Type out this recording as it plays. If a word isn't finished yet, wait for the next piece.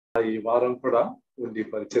ఈ వారం కూడా ఉండి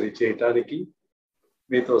పరిచర్య చేయటానికి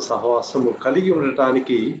మీతో సహవాసము కలిగి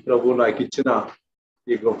ఉండటానికి ప్రభు నాకు ఇచ్చిన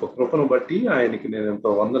ఈ గొప్ప కృపను బట్టి ఆయనకి నేను ఎంతో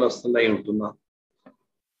వందనస్తున్నై ఉంటున్నా.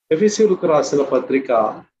 ఎఫెసీయులకు రాసిన పత్రిక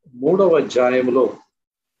 3వ అధ్యాయంలో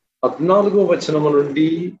 14వ వచనం నుండి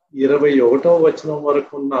 21వ వచనం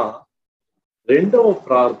వరకు ఉన్న రెండవ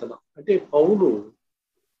ప్రార్థన. అంటే పౌలు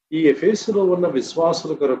ఈ ఎఫెసులో ఉన్న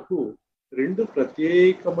విశ్వాసుల కొరకు రెండు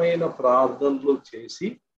ప్రత్యేకమైన ప్రార్థనలు చేసి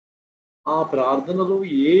ఆ ప్రార్థనలో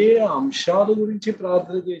ఏ అంశాల గురించి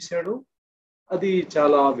ప్రార్థన చేశాడో అది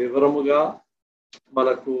చాలా వివరముగా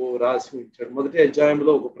మనకు రాసి ఉంచాడు. మొదటి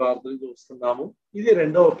అధ్యాయంలో ఒక ప్రార్థన చూస్తున్నాము, ఇది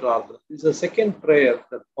రెండవ ప్రార్థన. It's the second prayer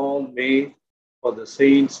that Paul made for the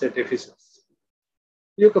saints at Ephesus.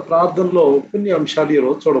 ఈ యొక్క ప్రార్థనలో కొన్ని అంశాలు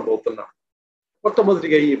ఈరోజు చూడబోతున్నాం.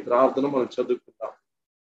 మొట్టమొదటిగా ఈ ప్రార్థన మనం చదువుకుందాం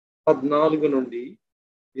 14 నుండి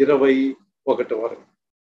 21 వరకు.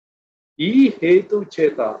 ఈ హేతు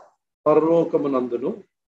చేత పరలోకమునందును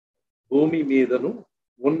భూమి మీదను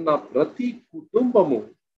ఉన్న ప్రతి కుటుంబము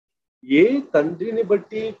ఏ తండ్రిని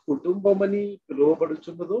బట్టి కుటుంబమని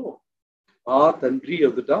పిలువబడుచున్నదో ఆ తండ్రి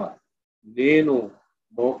ఎదుట నేను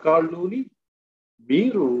మోకాళ్ళుని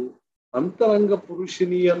మీరు అంతరంగ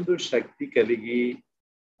పురుషుని యందు శక్తి కలిగి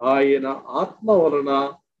ఆయన ఆత్మ వలన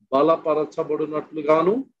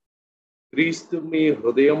బలపరచబడినట్లుగాను క్రీస్తు మీ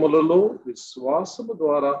హృదయములలో విశ్వాసము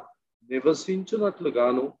ద్వారా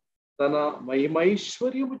నివసించున్నట్లుగాను తన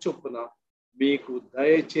మహిమైశ్వర్యము చొప్పున మీకు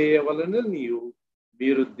దయచేయవలనని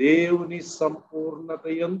మీరు దేవుని సంపూర్ణత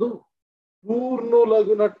యందు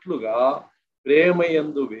పూర్ణులగునట్లుగా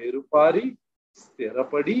ప్రేమయందు వేరుపారి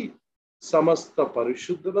స్థిరపడి సమస్త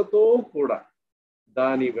పరిశుద్ధులతో కూడా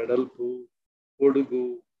దాని వెడల్పు పొడుగు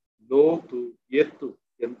లోతు ఎత్తు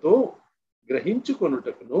ఎంతో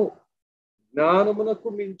గ్రహించుకొనుటకును జ్ఞానమునకు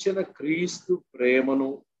మించిన క్రీస్తు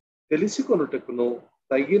ప్రేమను తెలుసుకొనుటకును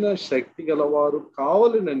తగిన శక్తి గలవారు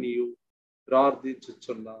కావాలని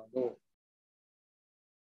ప్రార్థించుచున్నాను.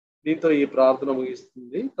 దీంతో ఈ ప్రార్థన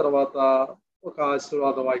ముగిస్తుంది. తర్వాత ఒక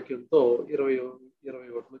ఆశీర్వాద వాక్యంతో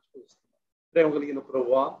 21 చూస్తున్నాం. ప్రేమ కలిగిన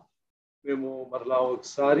ప్రభువా, మేము మరలా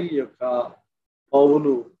ఒకసారి ఈ యొక్క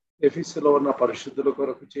పౌలు ఎఫెసులో ఉన్న పరిశుద్ధుల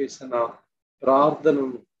కొరకు చేసిన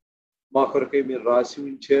ప్రార్థనను మా కొరకై మీరు రాసి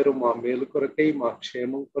ఉంచారు. మా మేలు కొరకై, మా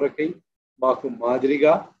క్షేమం కొరకై, మాకు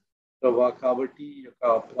మాదిరిగా ప్రభువా. కాబట్టి ఈ యొక్క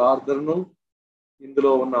ప్రార్థనను,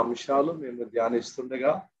 ఇందులో ఉన్న అంశాలు మేము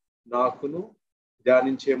ధ్యానిస్తుండగా నాకును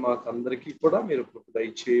ధ్యానించే మాకందరికీ కూడా మీరు కృప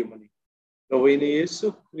దయచేయమని ప్రభువైన యేసు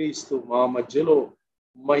క్రీస్తు మా మధ్యలో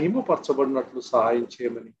మహిమపరచబడినట్లు సహాయం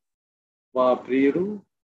చేయమని మా ప్రియుడు,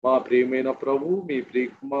 మా ప్రియమైన ప్రభు, మీ ప్రియ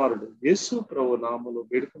కుమారుడు యేసు ప్రభు నామములో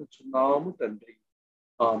వేడుకొనుచున్నాము తండ్రి,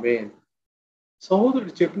 ఆమేన్.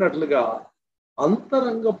 సహోదరుడు చెప్పినట్లుగా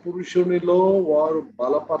అంతరంగ పురుషునిలో వారు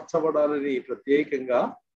బలపరచబడాలని ప్రత్యేకంగా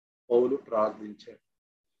పౌలు ప్రార్థించారు.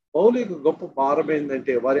 పౌలు యొక్క గొప్ప భారం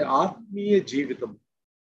ఏంటంటే వారి ఆత్మీయ జీవితం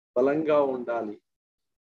బలంగా ఉండాలి.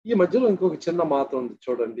 ఈ మధ్యలో ఇంకొక చిన్న మాట ఉంది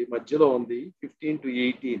చూడండి, మధ్యలో ఉంది 15 to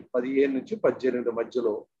 18, 15 నుంచి 18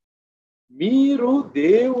 మధ్యలో, మీరు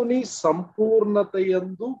దేవుని సంపూర్ణత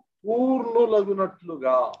యందు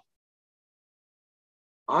పూర్ణులగునట్లుగా.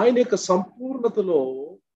 ఆయన యొక్క సంపూర్ణతలో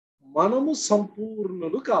మనము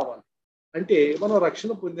సంపూర్ణులు కావాలి. అంటే మనం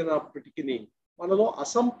రక్షణ పొందినప్పటికీ మనలో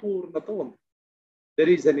అసంపూర్ణత ఉంది.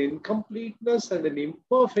 There is an incompleteness and an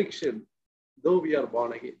imperfection though we are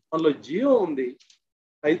Born again. మనలో జీవం ఉంది,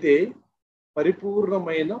 అయితే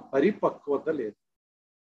పరిపూర్ణమైన పరిపక్వత లేదు.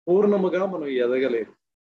 పూర్ణముగా మనం ఎదగలేదు.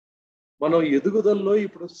 మనం ఎదుగుదలలో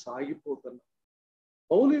ఇప్పుడు సాగిపోతున్నాం.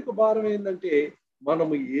 పౌలు యొక్క భారం ఏంటంటే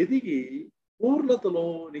మనము ఎదిగి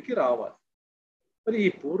పూర్ణతలోనికి రావాలి. మరి ఈ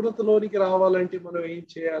పూర్ణతలోనికి రావాలంటే మనం ఏం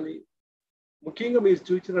చేయాలి? ముఖ్యంగా మీరు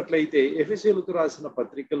చూసినట్లయితే ఎఫెసీయులకు రాసిన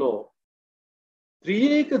పత్రికలో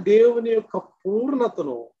త్రియేక దేవుని యొక్క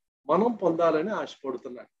పూర్ణతను మనం పొందాలని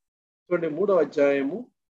ఆశపడుతున్నాడు. చూడండి 3వ అధ్యాయము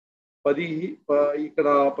 10 ఇక్కడ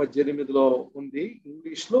 18లో ఉంది,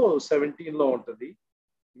 ఇంగ్లీష్లో 17లో ఉంటుంది.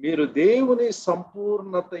 మీరు దేవుని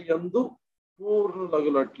సంపూర్ణత యందు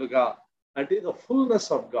పూర్ణులగునట్లుగా, అంటే ద ఫుల్నెస్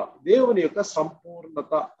ఆఫ్ గాడ్, దేవుని యొక్క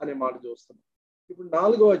సంపూర్ణత అనే మాట చూస్తున్నాం. ఇప్పుడు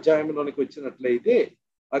 4వ అధ్యాయంలోనికి వచ్చినట్లయితే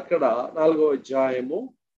అక్కడ 4వ అధ్యాయము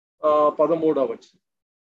 13వ వచనం,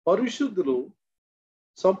 పరిశుద్ధులు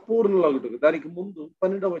సంపూర్ణులగుటకు. దానికి ముందు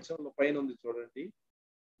 12వ వచనంలో పైన ఉంది చూడండి,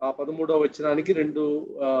 ఆ 13వ వచనానికి 2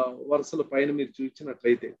 వరుసల పైన మీరు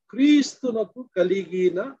చూసినట్లయితే క్రీస్తునకు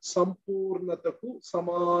కలిగిన సంపూర్ణతకు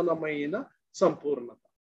సమానమైన సంపూర్ణత,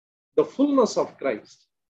 ద ఫుల్నెస్ ఆఫ్ క్రైస్ట్.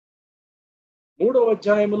 3వ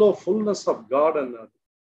అధ్యాయంలో ఫుల్నెస్ ఆఫ్ గాడ్ అన్నారు,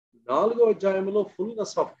 4వ అధ్యాయంలో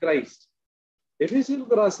ఫుల్నెస్ ఆఫ్ క్రైస్ట్.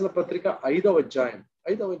 ఎఫెసీయులకు రాసిన పత్రిక 5వ అధ్యాయం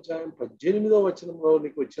 5వ అధ్యాయం 18వ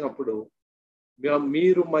వచనంలోనికి వచ్చినప్పుడు,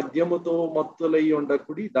 మీరు మద్యముతో మత్తులై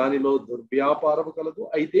ఉండకుడి, దానిలో దుర్వ్యాపారము కలదు,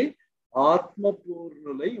 అయితే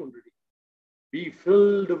ఆత్మపూర్ణులై ఉండుడి. Be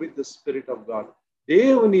filled with the spirit of God.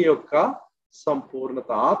 దేవుని యొక్క సంపూర్ణత,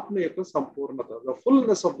 ఆత్మ యొక్క సంపూర్ణత, the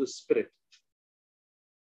fullness of the spirit.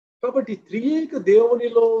 కాబట్టి త్రియేక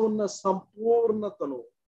దేవునిలో ఉన్న సంపూర్ణతను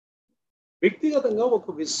వ్యక్తిగతంగా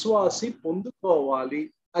ఒక విశ్వాసి పొందుకోవాలి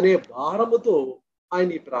అనే భారముతో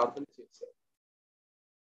ఆయన ఈ ప్రార్థన చేశారు.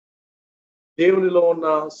 దేవునిలో ఉన్న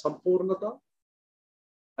సంపూర్ణత,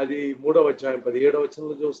 అది 3వ అధ్యాయం 17వ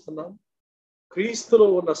వచనంలో చూస్తున్నాం. క్రీస్తులో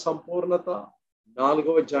ఉన్న సంపూర్ణత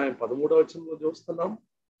 4వ అధ్యాయం 13వ వచనంలో చూస్తున్నాం.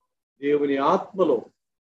 దేవుని ఆత్మలో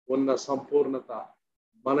ఉన్న సంపూర్ణత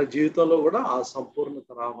మన జీవితంలో కూడా ఆ సంపూర్ణత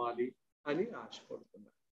రావాలి అని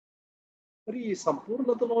ఆశపడుతున్నాం. మరి ఈ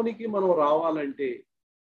సంపూర్ణతలోనికి మనం రావాలంటే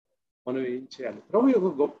మనం ఏం చేయాలి? ప్రభు యొక్క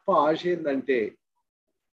గొప్ప ఆశ ఏంటంటే,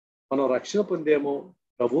 మనం రక్షణ పొందేమో,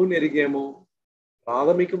 ప్రభువుని ఎరిగేమో,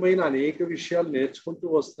 ప్రాథమికమైన అనేక విషయాలు నేర్చుకుంటూ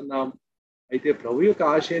వస్తున్నాం. అయితే ప్రభు యొక్క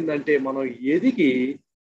ఆశ ఏంటంటే, మనం ఎదిగి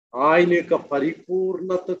ఆయన యొక్క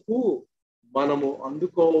పరిపూర్ణతకు మనము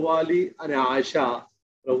అందుకోవాలి అనే ఆశ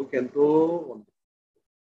ప్రభుకి ఎంతో ఉంది.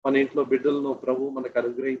 మన ఇంట్లో బిడ్డలను ప్రభు మనకు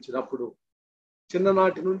అనుగ్రహించినప్పుడు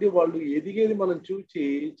చిన్ననాటి నుండి వాళ్ళు ఎదిగేది మనం చూసి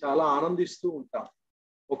చాలా ఆనందిస్తూ ఉంటాం.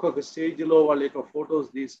 ఒక్కొక్క స్టేజ్లో వాళ్ళ యొక్క ఫొటోస్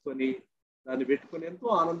తీసుకొని దాన్ని పెట్టుకొని ఎంతో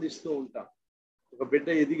ఆనందిస్తూ ఉంటాం. ఒక బిడ్డ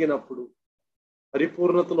ఎదిగినప్పుడు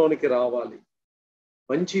పరిపూర్ణతలోనికి రావాలి,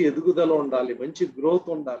 మంచి ఎదుగుదల ఉండాలి, మంచి గ్రోత్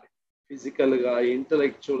ఉండాలి, ఫిజికల్గా,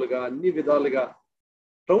 ఇంటలెక్చువల్గా, అన్ని విధాలుగా.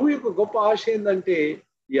 ప్రభు యొక్క గొప్ప ఆశ ఏంటంటే,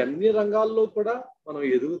 ఈ అన్ని రంగాల్లో కూడా మనం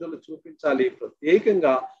ఎదుగుదల చూపించాలి.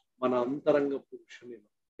 ప్రత్యేకంగా మన అంతరంగ పురుషుని.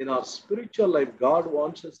 In our spiritual life, God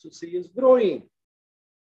wants us to see us growing.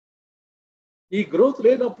 ఈ గ్రోత్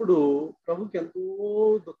లేనప్పుడు ప్రభుకి ఎంతో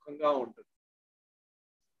దుఃఖంగా ఉంటుంది.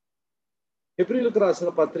 హెబ్రీయులకు రాసిన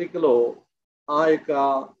పత్రికలో ఆ యొక్క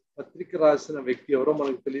పత్రిక రాసిన వ్యక్తి ఎవరో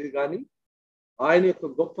మనకు తెలియదు, కానీ ఆయన యొక్క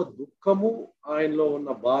గొప్ప దుఃఖము, ఆయనలో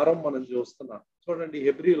ఉన్న భారం మనం చూస్తున్నాం. చూడండి,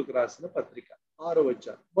 హెబ్రీయులకు రాసిన పత్రిక 6వ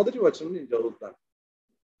అధ్యాయం 1వ వచనం నేను చదువుతాను.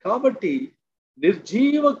 కాబట్టి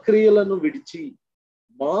నిర్జీవ క్రియలను విడిచి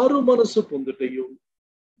మారు మనసు పొందుటయు,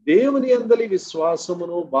 దేవుని యందలి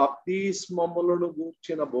విశ్వాసమును, బాప్తిస్మములను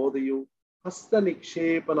గూర్చిన బోధయు, హస్త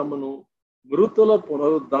నిక్షేపణమును, మృతుల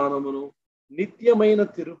పునరుద్ధానమును, నిత్యమైన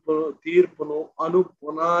తీర్పును అను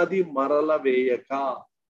పునాది మరల వేయక.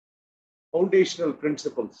 Foundational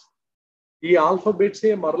principles. ఈ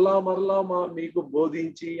ఆల్ఫాబెట్సే మరలా మీకు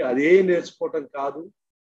బోధించి అదే నేర్చుకోవటం కాదు.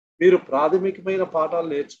 మీరు ప్రాథమికమైన పాఠాలు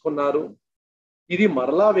నేర్చుకున్నారు, ఇది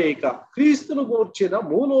మరలా వేయక క్రీస్తును గూర్చిన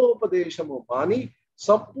మూలోపదేశము మాని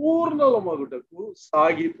సంపూర్ణల మగుటకు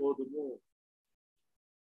సాగిపోదుము.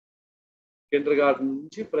 కిండర్ గార్డెన్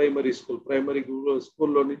నుంచి ప్రైమరీ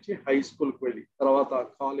స్కూల్లో నుంచి హై స్కూల్కి వెళ్ళి తర్వాత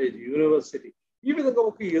కాలేజ్, యూనివర్సిటీ, ఈ విధంగా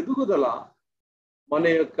ఒక ఎదుగుదల మన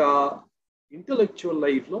యొక్క ఇంటలెక్చువల్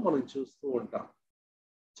లైఫ్ లో మనం చూస్తూ ఉంటాం.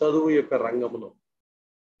 చదువు యొక్క రంగంలో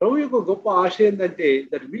ప్రభు యొక్క గొప్ప ఆశ ఏంటంటే,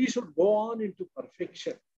 that we should go on in to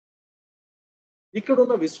perfection. ఇక్కడ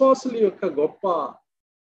ఉన్న విశ్వాసుల యొక్క గొప్ప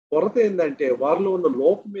కొరత ఏంటంటే, వారిలో ఉన్న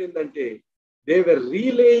లోపం ఏంటంటే, they were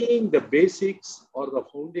రీలేయింగ్ the basics are the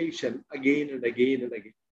foundation again and again and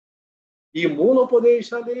again. ఈ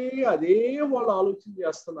మూలోపదేశాలే అదే వాళ్ళు ఆలోచన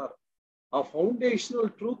చేస్తున్నారు. ఆ ఫౌండేషనల్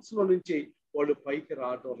ట్రూత్స్ లో నుంచి వాళ్ళు పైకి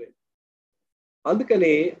రావటం లేదు.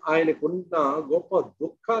 అందుకని ఆయనకున్న గొప్ప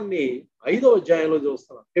దుఃఖాన్ని 5వ అధ్యాయంలో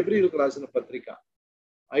చూస్తున్నాం. హెబ్రీయులకు రాసిన పత్రిక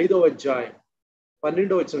 5వ అధ్యాయం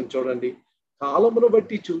 12వ వచనం చూడండి. కాలమును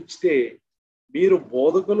బట్టి చూస్తే మీరు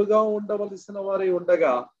బోధకులుగా ఉండవలసిన వారై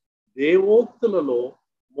ఉండగా, దేవోక్తులలో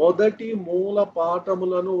మొదటి మూల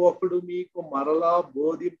పాఠములను ఒకడు మీకు మరలా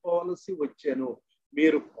బోధింపవలసి వచ్చెను.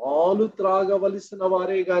 మీరు పాలు త్రాగవలసిన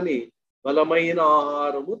వారే గాని బలమైన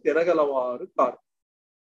ఆహారము తినగలవారు కాదు.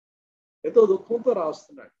 ఎంతో దుఃఖంతో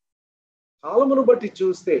రాస్తున్నాడు. కాలమును బట్టి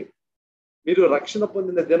చూస్తే మీరు రక్షణ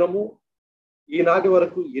పొందిన దినము ఈనాటి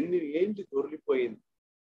వరకు ఎన్ని ఏంటి దొరికిపోయింది.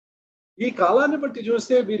 ఈ కాలాన్ని బట్టి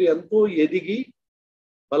చూస్తే మీరు ఎంతో ఎదిగి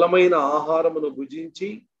బలమైన ఆహారమును భుజించి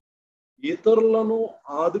ఇతరులను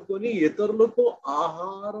ఆదుకొని ఇతరులకు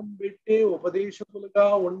ఆహారం పెట్టే ఉపదేశకులుగా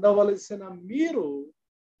ఉండవలసిన మీరు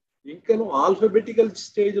ఇంకను ఆల్ఫబెటికల్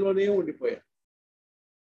స్టేజ్లోనే ఉండిపోయారు.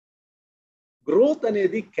 గ్రోత్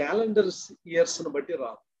అనేది క్యాలెండర్స్ ఇయర్స్ను బట్టి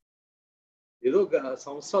రాదు. ఏదో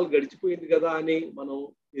సంవత్సరాలు గడిచిపోయింది కదా అని మనం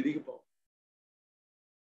ఎదిగిపోం.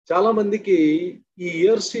 చాలా మందికి ఈ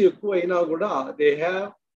ఇయర్స్ ఎక్కువ అయినా కూడా they have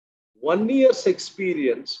 1 year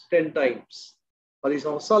experience 10 times. 10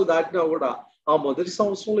 సంవత్సరాలు దాటినా కూడా ఆ మొదటి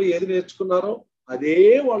సంవత్సరంలో ఏది నేర్చుకున్నారో అదే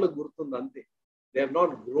వాళ్ళకు గుర్తుంది అంతే. They have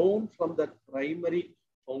not grown from that primary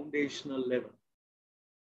foundational level.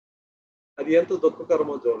 అది ఎంత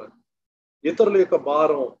దుఃఖకరమో చూడండి. ఇతరుల యొక్క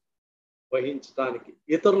భారం వహించడానికి,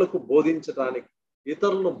 ఇతరులకు బోధించడానికి,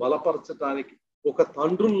 ఇతరులను బలపరచడానికి ఒక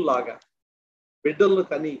తండ్రుల్లాగా బిడ్డలను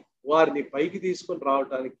కని వారిని పైకి తీసుకొని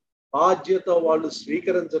రావడానికి, బాధ్యత వాళ్ళు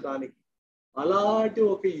స్వీకరించడానికి, అలాంటి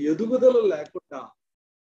ఒక ఎదుగుదల లేకుండా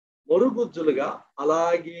మరుగుజ్జులుగా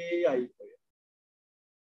అలాగే అయిపోయారు.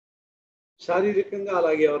 శారీరకంగా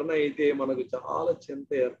అలాగే ఎవరైనా అయితే మనకు చాలా చింత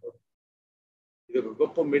ఏర్పడుతుంది. ఇది ఒక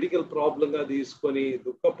గొప్ప మెడికల్ ప్రాబ్లంగా తీసుకొని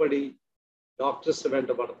దుఃఖపడి డాక్టర్స్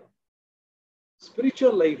వెంటబడతాం.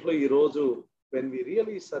 స్పిరిచువల్ లైఫ్లో ఈరోజు when we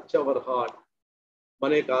really search our heart,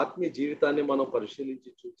 మన యొక్క ఆత్మీయ జీవితాన్ని మనం పరిశీలించి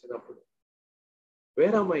చూసినప్పుడు,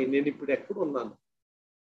 వేరమ్మాయి నేను ఇప్పుడు ఎక్కడున్నాను?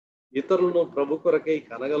 ఇతరులను ప్రభు కొరకై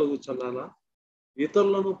కనగలుగుచున్నానా?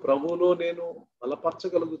 ఇతరులను ప్రభువులో నేను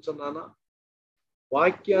బలపరచగలుగుచున్నానా?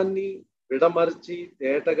 వాక్యాన్ని విడమర్చి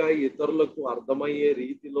తేటగా ఇతరులకు అర్థమయ్యే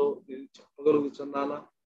రీతిలో నేను చెప్పగలుగుచున్నానా?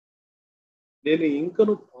 నేను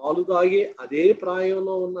ఇంకను పాలు తాగే అదే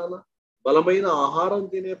ప్రాయంలో ఉన్నానా? బలమైన ఆహారం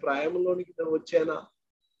తినే ప్రాయంలోనికి నేను వచ్చానా?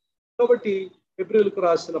 కాబట్టి హెబ్రీయులకు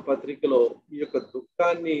రాసిన పత్రికలో ఈ యొక్క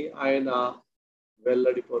దుఃఖాన్ని ఆయన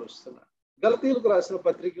వెల్లడిపరుస్తున్నాడు. గలతీయులకు రాసిన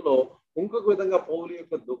పత్రికలో ఇంకొక విధంగా పౌలు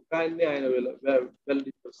యొక్క దుఃఖాన్ని ఆయన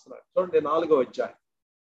వెల్లడిపరుస్తున్నాడు. చూడండి 4వ అధ్యాయం,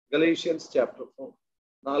 గలేషియన్స్ చాప్టర్ 4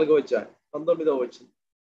 4వ అధ్యాయం 19వ వచనం.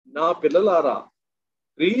 నా పిల్లలారా,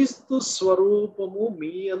 క్రీస్తు స్వరూపము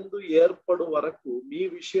మీ యందు ఏర్పడు వరకు మీ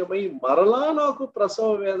విషయమై మరలా నాకు ప్రసవ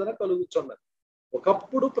వేదన కలుగుచున్నది.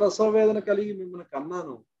 ఒకప్పుడు ప్రసవ వేదన కలిగి మిమ్మల్ని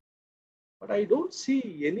కన్నాను, but I don't see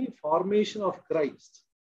any formation of Christ.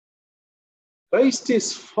 Christ is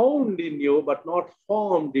found in you, but not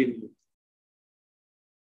formed in you.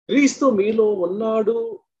 క్రీస్తు మీలో ఉన్నాడు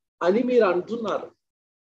అని మీరు అంటున్నారు.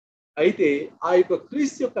 అయితే ఆ యొక్క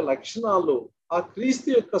క్రీస్తు యొక్క లక్షణాలు, ఆ క్రీస్తు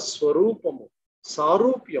యొక్క స్వరూపము,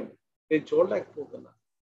 సారూప్యం నేను చూడలేకపోతున్నాను.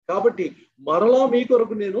 కాబట్టి మరలా మీ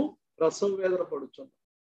కొరకు నేను ప్రసవ వేదన పడుచున్నాను.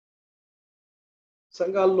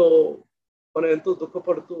 సంఘాల్లో మనం ఎంతో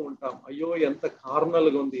దుఃఖపడుతూ ఉంటాం. అయ్యో ఎంత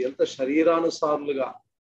కారణాలుగా ఉంది, ఎంత శరీరానుసారులుగా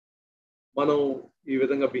మనం ఈ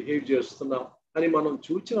విధంగా బిహేవ్ చేస్తున్నాం అని మనం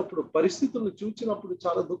చూచినప్పుడు, పరిస్థితులను చూచినప్పుడు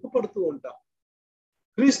చాలా దుఃఖపడుతూ ఉంటాం.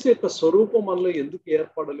 క్రీస్తు యొక్క స్వరూపం మనలో ఎందుకు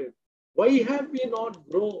ఏర్పడలేదు? Why have we not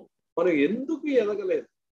grow? మనం ఎందుకు ఎదగలేదు?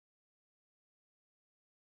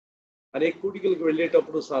 అనేక కూడికలకు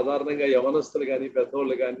వెళ్ళేటప్పుడు సాధారణంగా యవనస్తులు కానీ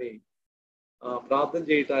పెద్దోళ్ళు కానీ ప్రార్థన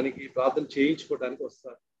చేయటానికి, ప్రార్థన చేయించుకోవడానికి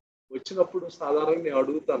వస్తారు. వచ్చినప్పుడు సాధారణంగా నేను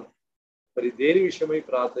అడుగుతాను, మరి దేని విషయమై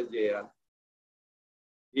ప్రార్థన చేయాలి?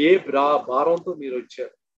 ఏ భారంతో మీరు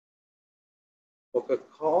వచ్చారు? ఒక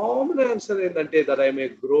కామన్ ఆన్సర్ ఏంటంటే, that I may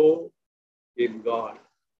grow in God.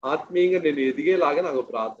 ఆత్మీయంగా నేను ఎదిగేలాగా నాకు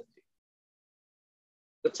ప్రార్థన చేయి.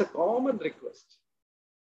 That's a common request.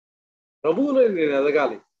 ప్రభువులో నేను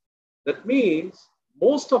ఎదగాలి. That means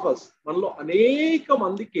most of us, మనలో అనేక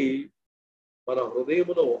మందికి మన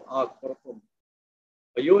హృదయంలో ఆ కొరత ఉంది.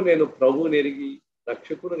 అయ్యో నేను ప్రభువుని ఎరిగి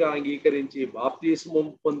రక్షకునిగా అంగీకరించి బాప్తిస్మం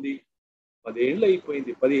పొంది 10 ఏళ్ళు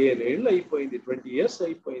అయిపోయింది, 15 ఏళ్ళు అయిపోయింది, 20 years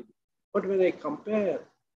అయిపోయింది. బట్ వెన్ ఐ కంపేర్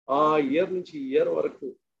ఆ ఇయర్ నుంచి ఈ ఇయర్ వరకు,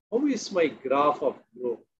 how is my graph of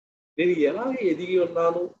growth? నేను ఎలాగ ఎదిగి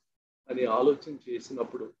ఉన్నాను అని ఆలోచన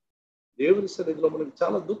చేసినప్పుడు దేవుని సన్నిధిలో మనకు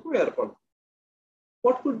చాలా దుఃఖం ఏర్పడుతుంది.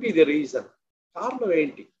 What could be the reason? కారణం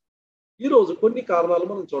ఏంటి? ఈరోజు కొన్ని కారణాలు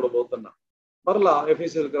మనం చూడబోతున్నాం. మరలా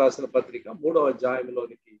ఎఫెసీయులకు రాసిన పత్రిక 3వ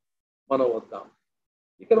అధ్యాయంలోనికి మనం వద్దాం.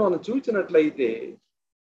 ఇక్కడ మనం చూసినట్లయితే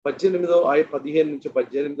 15 నుంచి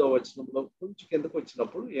 18వ వచనంలో కొంచెం కిందకు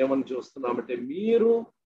వచ్చినప్పుడు ఏమని చూస్తున్నామంటే, మీరు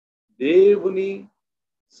దేవుని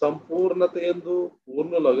సంపూర్ణత యందు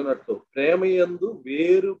పూర్ణులగునట్లు ప్రేమ యందు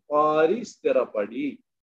వేరుపారి స్థిరపడి,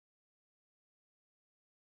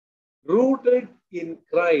 rooted in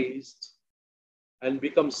Christ and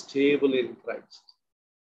become stable in Christ.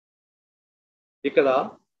 ఇక్కడ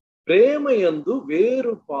ప్రేమ యందు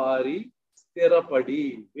వేరుపారి స్థిరపడి,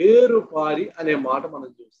 వేరుపారి అనే మాట మనం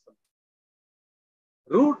చూస్తాం.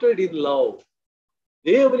 రూటెడ్ ఇన్ లవ్,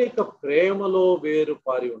 దేవుని యొక్క ప్రేమలో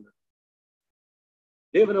వేరుపారి ఉన్నది.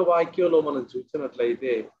 దేవుని వాక్యంలో మనం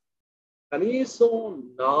చూసినట్లయితే కనీసం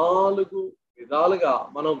 4 విధాలుగా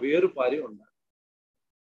మనం వేరుపారి ఉండాలి.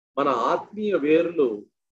 మన ఆత్మీయ వేరులు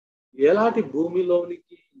ఎలాంటి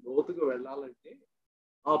భూమిలోనికి లోతుకు వెళ్ళాలంటే,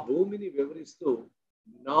 ఆ భూమిని వివరిస్తూ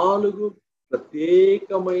 4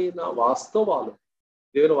 ప్రత్యేకమైన వాస్తవాలు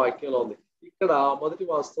దేవుని వాక్యంలో ఉంది. ఇక్కడ మొదటి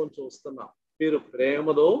వాస్తవం చూస్తున్నాం, మీరు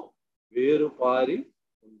ప్రేమలో వేరుపారి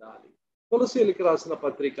ఉండాలి. కొలస్సీయులకు రాసిన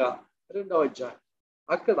పత్రిక 2వ అధ్యాయం,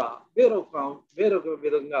 అక్కడ వేరొక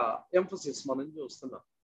విధంగా ఎంఫసిస్ మనం చూస్తున్నాం.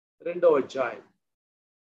 2వ అధ్యాయం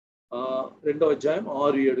 2వ అధ్యాయం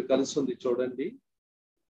 6-7 కలిసి ఉంది చూడండి.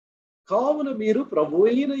 కావున మీరు ప్రభు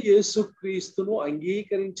అయిన యేసుక్రీస్తును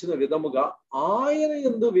అంగీకరించిన విధముగా ఆయన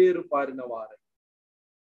యందు వేరు పారిన వారై,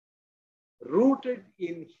 rooted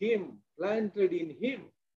in him, planted in him,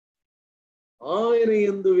 ఆయన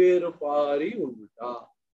యందు వేరు పారి ఉండుట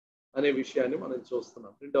అనే విషయాన్ని మనం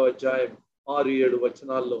చూస్తున్నాం. 2వ అధ్యాయం 6-7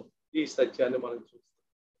 వచనాల్లో ఈ సత్యాన్ని మనం చూస్తాం.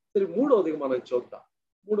 సరే, 3వది మనం చూద్దాం.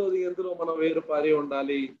 3వది ఎందులో మనం వేరు పారి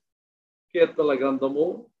ఉండాలి? కీర్తనల గ్రంథము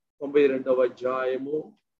 92వ అధ్యాయము,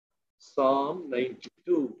 Psalm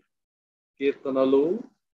 92, కీర్తనలు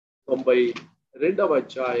 92వ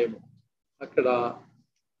అధ్యాయము, అక్కడ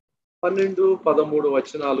 12, 13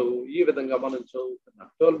 వచనాలు ఈ విధంగా మనం చదువుతున్నాం.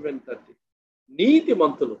 12 and 13.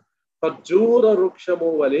 నీతిమంతులు ఖర్జూర వృక్షము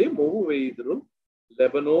వలె మొవ్వు వేయుదురు,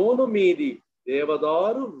 లెబనోను మీది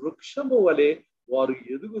దేవదారు వృక్షము వలె వారు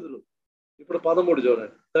ఎదుగుదురు. ఇప్పుడు 13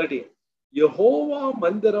 చూడండి, 13. యెహోవా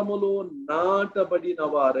మందిరములో నాటబడిన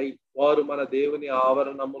వారై వారు మన దేవుని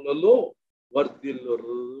ఆవరణములలో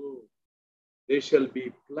వర్ధిల్లురు. They shall be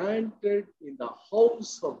planted in the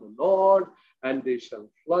house of the Lord and they shall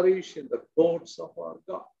flourish in the courts of our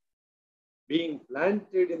God. Being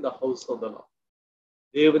planted in the house of the Lord.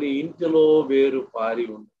 దేవుని ఇంటిలో వేరు పారి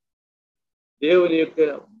ఉంది, దేవుని యొక్క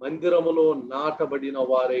మందిరములో నాటబడిన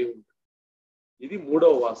వారై ఉంది. ఇది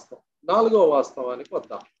 3వ వాస్తవం. 4వ వాస్తవానికి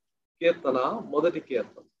వద్దాం. కీర్తన, మొదటి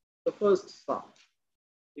కీర్తన, ద ఫస్ట్ సాంగ్.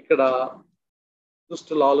 ఇక్కడ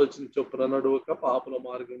దుష్టుల ఆలోచన చొప్పున నడువక, పాపుల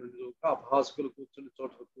మార్గం నుండి నడువక, అపహాసకులు కూర్చుని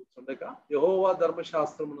చోట కూర్చుండక, యెహోవా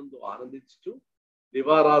ధర్మశాస్త్రమునందు ఆనందించుచు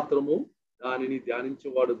దివారాత్రము దానిని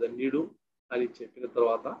ధ్యానించేవాడు ధన్యుడు అని చెప్పిన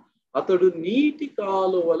తర్వాత, అతడు నీటి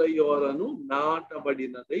కాలువల యోరను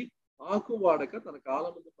నాటబడినదై ఆకువాడక తన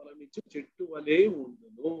కాలముందు ఫలమిచ్చు చెట్టు వలె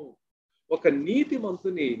ఉండును. ఒక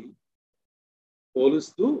నీతిమంతుని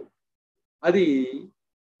పోలుస్తూ అది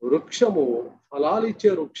వృక్షము ఫలాలిచ్చే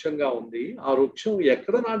వృక్షంగా ఉంది. ఆ వృక్షం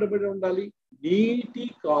ఎక్కడ నాటబడి ఉండాలి? నీటి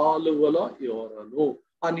కాలువల యోరను.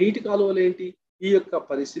 ఆ నీటి కాలువలు ఏంటి? ఈ యొక్క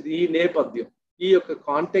పరిస్థితి, ఈ నేపథ్యం, ఈ యొక్క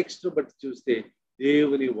కాంటెక్స్ట్ బట్టి చూస్తే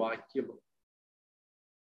దేవుని వాక్యము.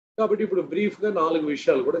 కాబట్టి ఇప్పుడు బ్రీఫ్ గా 4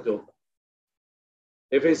 విషయాలు కూడా చూద్దాం.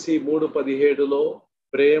 ఎఫెసీ 3:17లో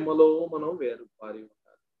ప్రేమలో మనం వేరు పారి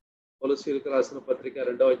ఉండాలి. కొలొస్సీయులకు రాసిన పత్రిక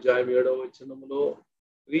 2వ అధ్యాయం 7వ వచనములో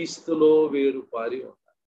క్రీస్తులో వేరు పారి ఉండాలి.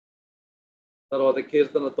 తర్వాత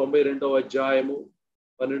కీర్తన 92వ అధ్యాయము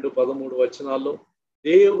 12, 13 వచనాల్లో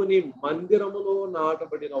దేవుని మందిరములో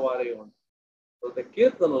నాటబడిన వారే ఉండాలి. తర్వాత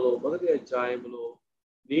కీర్తనలో 1వ అధ్యాయములో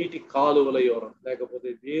నీటి కాలువల యోరం, లేకపోతే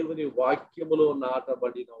దేవుని వాక్యములో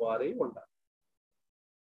నాటబడిన వారే ఉండాలి.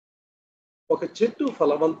 ఒక చెట్టు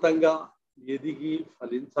ఫలవంతంగా ఎదిగి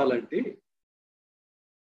ఫలించాలంటే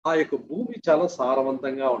ఆ యొక్క భూమి చాలా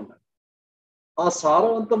సారవంతంగా ఉండాలి. ఆ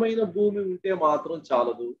సారవంతమైన భూమి ఉంటే మాత్రం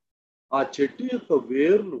చాలదు. ఆ చెట్టు యొక్క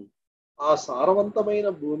వేర్లు ఆ సారవంతమైన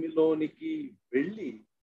భూమిలోనికి వెళ్ళి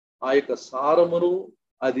ఆ యొక్క సారమును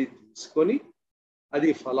అది తీసుకొని అది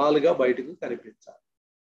ఫలాలుగా బయటకు కనిపించాలి.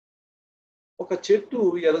 ఒక చెట్టు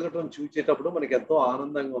ఎదగటం చూసేటప్పుడు మనకి ఎంతో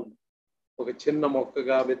ఆనందంగా ఉంది. ఒక చిన్న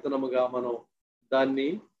మొక్కగా, విత్తనముగా మనం దాన్ని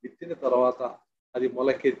విత్తిన తర్వాత అది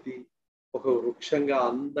మొలకెత్తి ఒక వృక్షంగా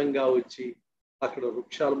అందంగా వచ్చి అక్కడ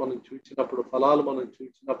వృక్షాలు మనం చూసినప్పుడు, ఫలాలు మనం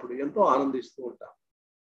చూసినప్పుడు ఎంతో ఆనందిస్తూ ఉంటాం.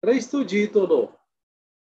 క్రైస్తవ జీవితంలో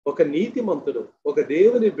ఒక నీతిమంతుడు, ఒక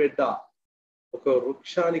దేవుని బిడ్డ ఒక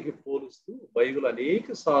వృక్షానికి పోలుస్తూ బైబిల్ అనేక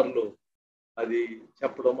సార్లు అది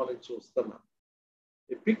చెప్పడం మనం చూస్తున్నాం.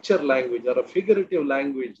 A picture language or a figurative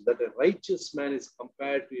language that a righteous man is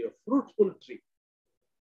compared to a fruitful tree.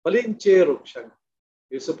 ఫలించే వృక్షంగా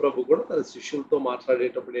యేసు ప్రభు కూడా తన శిష్యులతో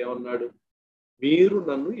మాట్లాడేటప్పుడు ఏమన్నాడు? మీరు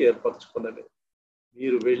నన్ను ఏర్పరచుకున్నది,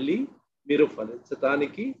 మీరు వెళ్ళి మీరు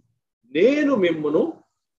ఫలించటానికి నేను మిమ్మును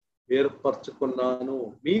ఏర్పరచుకున్నాను,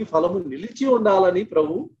 మీ ఫలము నిలిచి ఉండాలని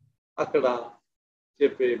ప్రభు అక్కడ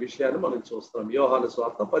చెప్పే విషయాన్ని మనం చూస్తాం. యోహాను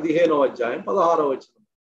సువార్త 15వ అధ్యాయం 16వ వచనం.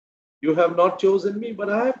 You have not chosen me, but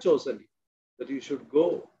I have chosen you, that you should go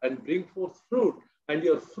and bring forth fruit, and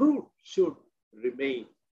your fruit should remain.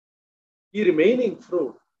 ఈ రిమైనింగ్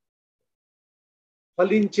ఫ్రూట్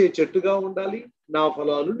ఫలించే చెట్టుగా ఉండాలి, నా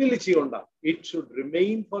ఫలాలు నిలిచి ఉండాలి. It should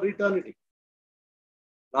remain for eternity.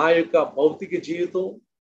 నా యొక్క భౌతిక జీవితం,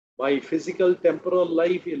 మై ఫిజికల్ టెంపరల్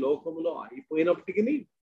లైఫ్ ఈ లోకంలో అయిపోయినప్పటికీ,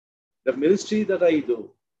 the ministry that I do,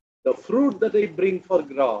 the fruit that I bring for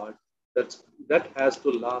God, that has to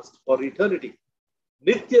last for eternity.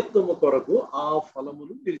 నిత్యత్వము కొరకు ఆ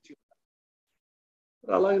ఫలములు నిలిచి ఉండాలి.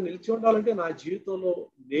 అలాగే నిలిచి ఉండాలంటే నా జీవితంలో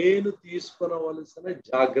నేను తీసుకునవలసిన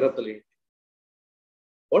జాగ్రత్తలు ఏంటి?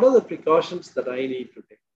 What are the precautions that I need to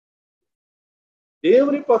take?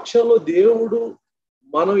 దేవుని పక్షంలో దేవుడు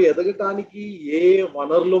మనం ఎదగటానికి ఏ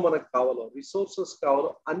వనరులు మనకు కావాలో, రిసోర్సెస్ కావాలో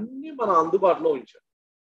అన్ని మన అందుబాటులో ఉంచాడు.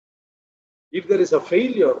 If there is a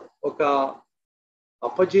failure, ఒక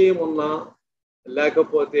అపజయం ఉన్నా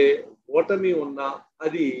లేకపోతే ఓటమి ఉన్నా,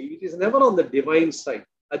 అది it is never on the divine side.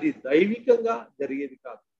 అది దైవికంగా జరిగేది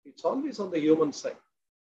కాదు. It's always on the human side.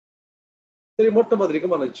 సరే, మొట్టమొదటిగా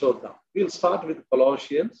మనం చూద్దాం. Will start with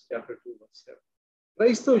కొలాషియన్స్ chapter 2:7.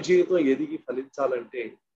 క్రైస్తవ జీవితం ఎదిగి ఫలించాలంటే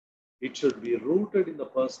it should be rooted in the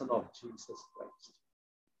person of Jesus Christ.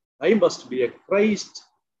 I must be a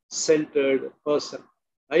Christ-centered person.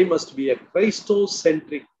 I must be a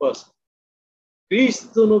Christocentric person.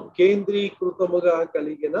 క్రీస్తును కేంద్రీకృతముగా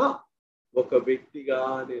కలిగిన ఒక వ్యక్తిగా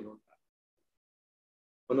నేను ఉంటాను.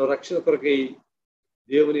 మన రక్షణ కొరకై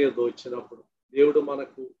దేవుని యొద్ద వచ్చినప్పుడు దేవుడు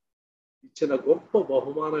మనకు ఇచ్చిన గొప్ప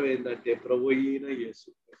బహుమానం ఏంటంటే ప్రభు అయిన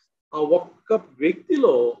యేసుక్రీస్తు. ఆ ఒక్క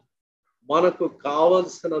వ్యక్తిలో మనకు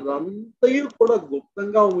కావలసినదంతయు కూడా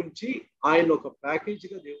గుప్తంగా ఉంచి ఆయన ఒక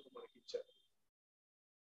ప్యాకేజీగా దేవుడు మనకి ఇచ్చాడు.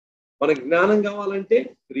 మన జ్ఞానం కావాలంటే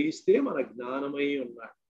క్రీస్తే మన జ్ఞానమై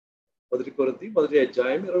ఉన్నాడు. 1 కొరింథీ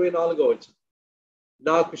 1:24.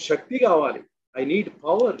 నాకు శక్తి కావాలి. I need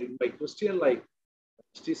power in my Christian life.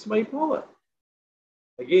 It is my power.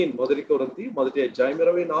 Again 1 కొరింథీ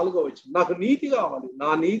 1:24. నాకు నీతి కావాలి.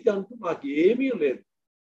 నా నీతి అంటూ నాకు ఏమీ లేదు.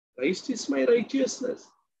 Christ is my righteousness.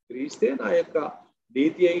 క్రీస్తే నా యొక్క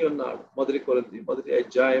నీతి అయి ఉన్నాడు. 1 కొరింథీ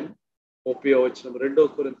 1:30. 2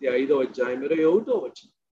 కొరింథీ 5:21.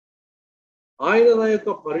 ఆయన నా యొక్క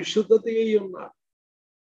పరిశుద్ధత అయి ఉన్నాడు.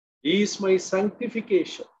 He is my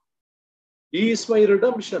sanctification. He is my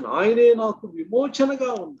redemption. ఆయనే నాకు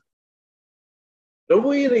విమోచనగా ఉన్నాడు. ప్రభు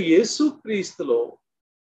అయిన యేసుక్రీస్తులో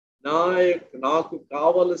నాకు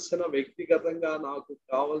కావలసిన, వ్యక్తిగతంగా నాకు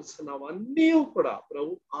కావలసినవన్నీ కూడా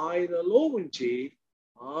ప్రభు ఆయనలో ఉంచి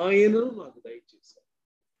ఆయనను నాకు దయచేశారు.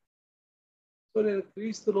 సో నేను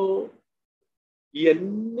క్రీస్తులో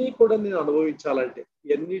ఇవన్నీ కూడా నేను అనుభవించాలంటే,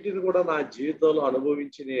 ఇవన్నిటిని కూడా నా జీవితంలో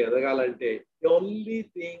అనుభవించి నేను ఎదగాలంటే the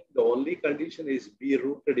only condition is be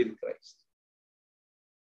rooted in Christ.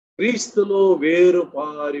 క్రీస్తులో వేరు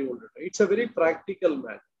పారి ఉండటం. It's a very practical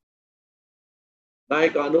matter. నా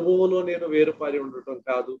యొక్క అనుభవంలో నేను వేరుపారి ఉండటం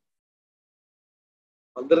కాదు.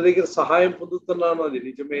 అందరి దగ్గర సహాయం పొందుతున్నాను, అది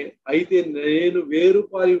నిజమే. అయితే నేను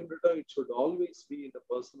వేరుపారి ఉండటం, it should always be in the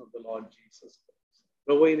person of the lord Jesus Christ.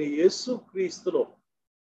 ప్రభు అయిన యేసు క్రీస్తులో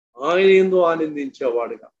ఆయన యందు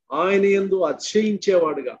ఆనందించేవాడుగా, ఆయన యందు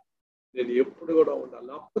అతిశయించేవాడుగా నేను ఎప్పుడు కూడా ఉండాలి.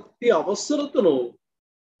 నా ప్రతి అవసరతను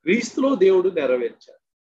క్రీస్తులో దేవుడు నెరవేర్చాడు.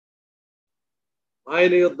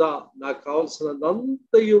 ఆయన యొద్ద నాకు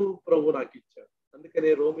కావాల్సినంతయు ప్రభు నాకు ఇచ్చాడు. అందుకనే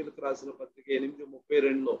రోమీలకు రాసిన పత్రిక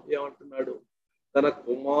 8:32 ఏమంటున్నాడు? తన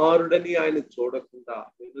కుమారుడని ఆయన చూడకుండా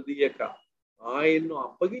వెనుదీయక ఆయన్ను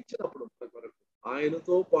అప్పగించినప్పుడు వరకు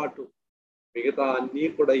ఆయనతో పాటు మిగతా అన్నీ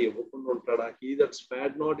కూడా ఇవ్వకుండా ఉంటాడా? He that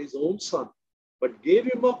spared not his own son but gave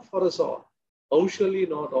him up for us all, how shall he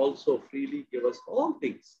not also freely give us all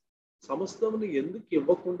things? సమస్తమును ఎందుకు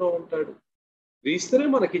ఇవ్వకుండా ఉంటాడు? క్రీస్తునే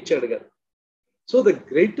మనకిచ్చాడు కదా. So the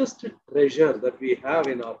greatest treasure that we have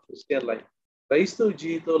in our Christian life, క్రైస్తవ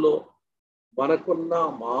జీవితంలో మనకున్న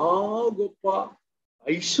మా గొప్ప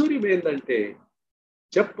ఐశ్వర్యం ఏంటంటే,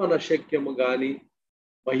 చెప్పన శక్యము గాని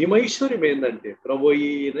మహిమైశ్వర్యం ఏంటంటే ప్రభు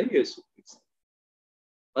అయిన యేసుక్రీస్తు.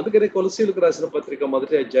 అందుకనే కొలసీలకు రాసిన పత్రిక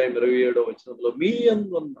 1:27 మీ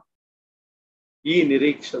అందున్న ఈ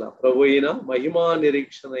నిరీక్షణ, ప్రభు అయిన మహిమా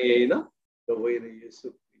నిరీక్షణ అయిన ప్రభు అయిన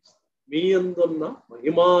యేసుక్రీస్తు. మీ అందున్న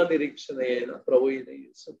మహిమా నిరీక్షణ అయిన ప్రభు అయిన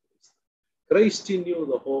యేసుక్రీస్తు. Christ in you,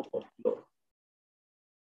 the hope of glory.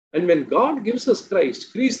 And when God gives us Christ,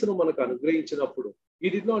 క్రీస్తును మనకు అనుగ్రహించినప్పుడు, He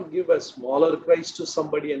did not give a smaller Christ to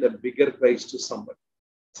somebody and a bigger Christ to somebody.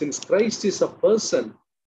 Since Christ is a person,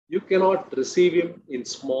 you cannot receive Him in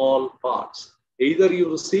small parts. Either you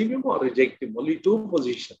receive Him or reject Him. Only two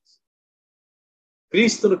positions.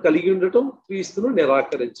 క్రీస్తును కలిగి ఉండటం, క్రీస్తును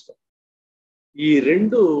నిరాకరించడం. ఈ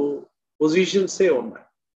రెండు పొజిషన్సే ఉన్నాయి.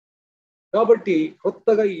 కాబట్టి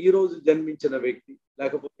కొత్తగా ఈ రోజు జన్మించిన వ్యక్తి,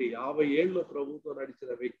 లేకపోతే 50 ఏళ్ళు ప్రభుతో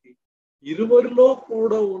నడిచిన వ్యక్తి, ఇరువురిలో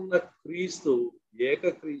కూడా ఉన్న క్రీస్తు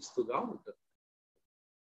ఏకక్రీస్తుగా ఉంటుంది.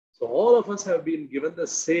 So all of us have been given the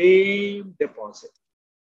same deposit.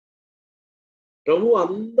 ప్రభు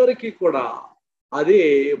అందరికీ కూడా అదే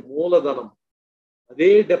మూలధనం,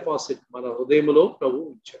 అదే డిపాజిట్ మన హృదయంలో ప్రభు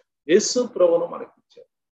ఉంచాడు. యేసు ప్రభువును మనకి ఇచ్చాడు.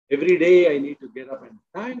 Every day I need to get up and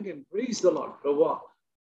thank and praise the lord. ప్రభువా,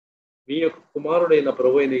 మీ యొక్క కుమారుడైన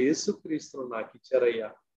ప్రభు అయిన యేసుక్రీస్తును నాకు ఇచ్చారయ్యా.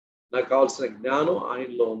 నాకు కావాల్సిన జ్ఞానం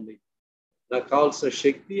ఆయనలో ఉంది, నాకు కావాల్సిన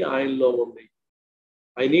శక్తి ఆయనలో ఉంది.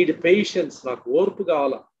 ఐ నీడ్ పేషెన్స్, నాకు ఓర్పు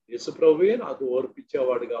కావాలా. యేసు ప్రభువే నాకు ఓర్పు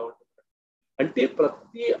ఇచ్చేవాడుగా ఉంటున్నాడు. అంటే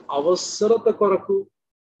ప్రతి అవసరత కొరకు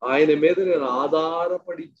ఆయన మీద నేను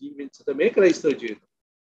ఆధారపడి జీవించడమే క్రైస్తవ జీవితం.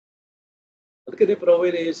 అందుకనే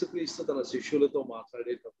ప్రభువైన యేసుక్రీస్తు తన శిష్యులతో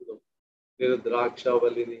మాట్లాడేటప్పుడు నేను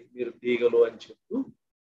ద్రాక్షావల్లిని, మీరు తీగలు అని చెప్తూ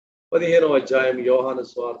 15వ అధ్యాయం యోహాను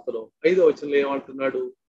సువార్తలో 5వ వచనంలో ఏమంటున్నాడు?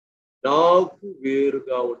 నాకు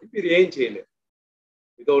వేరుగా ఉండి మీరు ఏం చేయలేరు.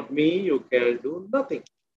 Without me you can do nothing.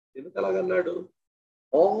 ఎందుకు అలాగన్నాడు?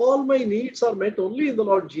 All my needs are met only in the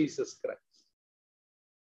lord Jesus Christ.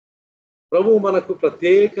 ప్రభు మనకు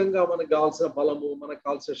ప్రత్యేకంగా మనకు కావాల్సిన బలము, మనకు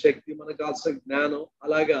కావాల్సిన శక్తి, మనకు కావాల్సిన జ్ఞానం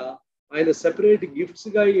అలాగా ఆయన సెపరేట్ గిఫ్ట్స్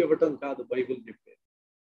గా ఇవ్వటం కాదు బైబిల్ చెప్పేది.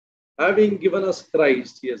 Having given us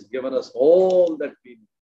Christ, he has given us all that we need.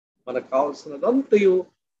 మనకు కావాల్సినదంతయు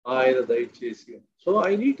ఆయన దయచేసి. So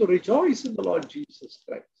I need to rejoice in the lord Jesus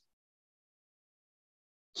Christ.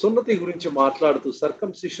 సున్నతి గురించి మాట్లాడుతూ,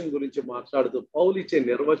 సర్కంసిషన్ గురించి మాట్లాడుతూ పౌలు ఇచ్చే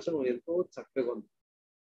నిర్వచనం ఎంతో చక్కగా ఉంది.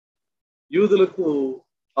 యూదులకు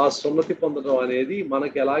ఆ సున్నతి పొందడం అనేది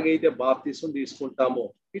మనకి ఎలాగైతే బాప్తిసం తీసుకుంటామో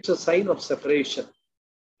it's a sign of separation.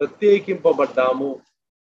 ప్రత్యేకింపబడ్డాము,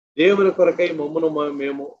 దేవుని కొరకై మమ్మను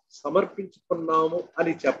మేము సమర్పించుకున్నాము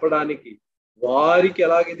అని చెప్పడానికి వారికి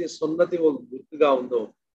ఎలాగైతే సున్నతి గుర్తుగా ఉందో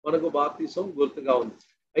మనకు బాప్తిసం గుర్తుగా ఉంది.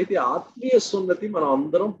 అయితే ఆత్మీయ సున్నతి మనం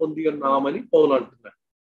అందరం పొంది ఉన్నామని పౌలు అంటున్నాడు.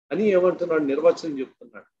 అని ఏమంటున్నాడు? నిర్వచనం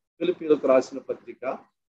చెప్తున్నాడు. ఫిలిప్పీయులకు రాసిన పత్రిక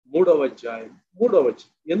 3వ అధ్యాయం 3వ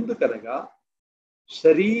వచనం. ఎందుకనగా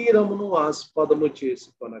శరీరమును ఆస్పదము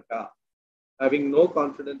చేసుకొనక, having no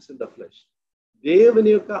confidence in the flesh,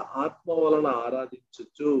 దేవుని యొక్క ఆత్మ వలన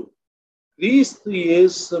ఆరాధించుచు క్రీస్తు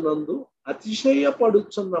యేసునందు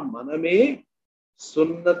అతిశయపడుచున్న మనమే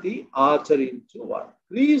సున్నతి ఆచరించువారు.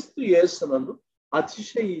 క్రీస్తు యేసునందు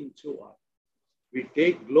అతిశయించువారు. We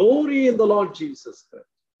take glory in the lord Jesus Christ.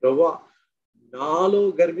 ప్రభువా, నాలో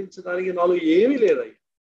గర్వించడానికి నాలో ఏమీ లేదయ్యా,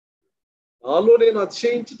 నాలో నేను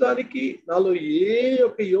అతిశయించడానికి నాలో ఏ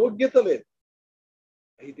యొక్క యోగ్యత లేదు.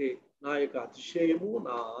 అయితే నా యొక్క అతిశయము,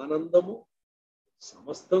 నా ఆనందము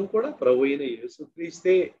సమస్తం కూడా ప్రభు అయిన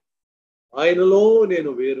యేసుక్రీస్తే. ఆయనలో నేను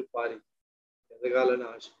వేరుపారి ఎదగాలని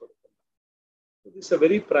ఆశపడుతున్నాను. This a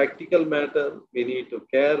very practical matter. We need to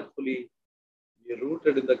carefully B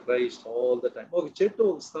rooted in the Christ all the time. ఒక చెట్టు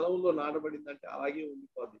ఒక స్థలంలో నాటబడిందంటే అలాగే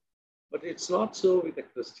ఉండిపోద్ది. But it's not so with a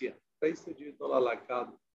Christian. క్రైస్తవ జీవితంలో అలా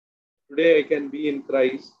కాదు. Today I can be in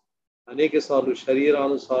Christ. అనేక సార్లు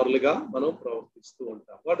శరీరానుసారులుగా మనం ప్రవర్తిస్తూ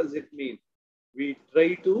ఉంటాం. What does it mean? We try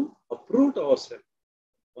to uproot our self.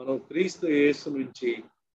 మనం క్రీస్తు యేసు నుంచి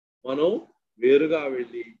మనం వేరుగా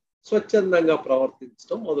వెళ్ళి స్వచ్ఛందంగా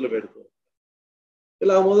ప్రవర్తించడం మొదలు పెడుతూ.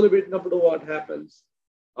 ఇలా మొదలు పెట్టినప్పుడు వాట్ హ్యాపెన్స్?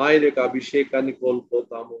 ఆయన యొక్క అభిషేకాన్ని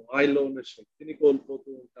కోల్పోతాము, ఆయనలో ఉన్న శక్తిని కోల్పోతూ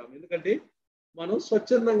ఉంటాము. ఎందుకంటే మనం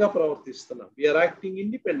స్వచ్ఛందంగా ప్రవర్తిస్తున్నాం. We are acting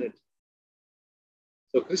independent.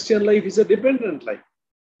 So Christian life is a dependent life.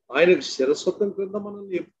 ఆయనకు శిరస్వత్వం క్రింద మనం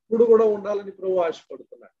ఎప్పుడు కూడా ఉండాలని ప్రభు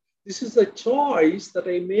ఆశపడుతున్నాడు. This is the choice that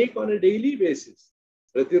I make on a daily basis.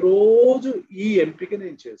 ప్రతిరోజు ఈ ఎంపిక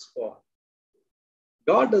నేను చేసుకోవాలి.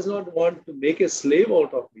 God does not want to make a slave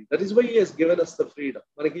out of me. That is why he has given us the freedom.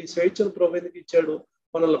 మనకి ఈ స్వేచ్ఛను ప్రభు ఎందుకు ఇచ్చాడు?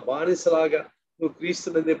 మనల్ని బానిసలాగా నువ్వు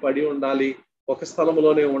క్రీస్తునందే పడి ఉండాలి, ఒక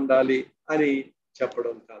స్థలంలోనే ఉండాలి అని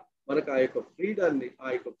చెప్పడం కాదు. మనకు ఆ యొక్క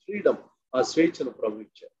ఫ్రీడమ్, ఆ స్వేచ్ఛను ప్రభు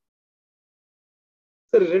ఇచ్చాడు.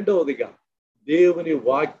 సరే, రెండవదిగా దేవుని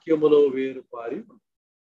వాక్యములో వేరుపారి ఉండటం.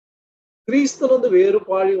 క్రీస్తునందు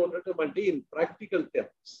వేరుపారి ఉండటం అంటే in practical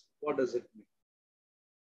terms what does it mean?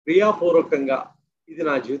 క్రియాపూర్వకంగా ఇది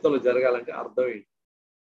నా జీవితంలో జరగాలంటే అర్థం ఏంటి?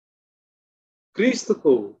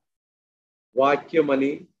 క్రీస్తుకు వాక్యం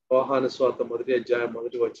అని యోహాను సువార్త 1వ అధ్యాయం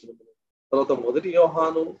 1వ వచనము, తర్వాత 1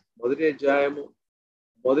 యోహాను 1వ అధ్యాయము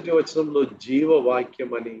 1వ వచనంలో జీవ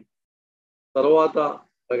వాక్యం అని, తర్వాత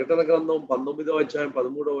ప్రకటన గ్రంథం 19వ అధ్యాయం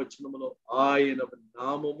 13వ వచనములో ఆయన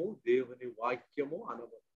నామము దేవుని వాక్యము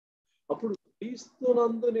అనబడు. అప్పుడు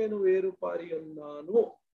క్రీస్తునందు నేను వేరుపారి ఉన్నాను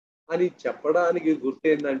అని చెప్పడానికి గుర్తు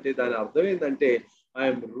ఏంటంటే, దాని అర్థం ఏంటంటే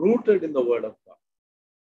I'm rooted in the word of God.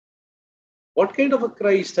 What kind of a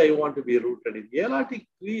Christ I want to be rooted in? ఎలాంటి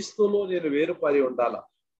క్రీస్తులో నేను వేరుపారి ఉండాలా?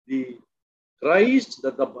 The Christ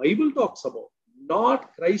that the Bible talks about, not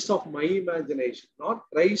Christ of my imagination, not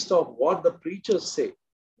Christ of what the preachers say,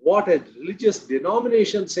 what a religious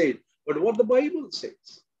denomination says, but what the Bible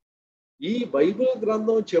says. ఈ Bible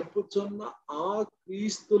గ్రంథం చెప్పుచున్న ఆ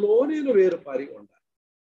క్రీస్తులో నేను వేరుపారి ఉండాలి.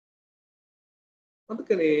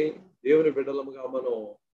 అందుకనే దేవుని బిడ్డలముగా మనం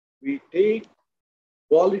we take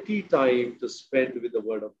quality time to spend with the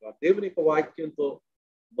word of God. దేవుని యొక్క వాక్యంతో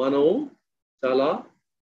మనం చాలా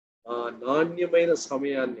నాణ్యమైన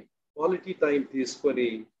సమయాన్ని, క్వాలిటీ టైం తీసుకొని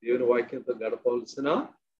దేవుని వాక్యంతో గడపవలసిన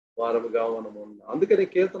వారముగా మనం ఉన్నాం. అందుకని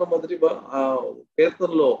కీర్తనలో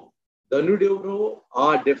ధనుడెవరో ఆ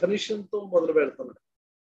డెఫినేషన్ తో మొదలు పెడుతున్నాడు.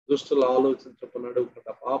 దుష్టుల ఆలోచన చొప్పున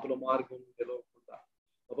నడవకుండా, పాపుల మార్గం నిలవకుండా,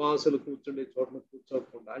 అమాసులు కూర్చుండే చోట్ల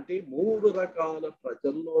కూర్చోకుండా, అంటే 3 రకాల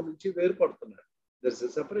ప్రజల్లో నుంచి వేరుపడుతున్నాడు. There is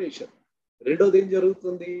a separation. రెండోది ఏం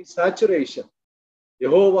జరుగుతుంది? సాచురేషన్.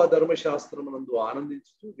 యెహోవా ధర్మశాస్త్రమునందు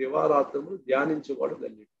ఆనందించుచు దివారాత్రములు ధ్యానించేవాడు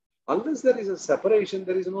ధన్యుడు. Unless there is a separation,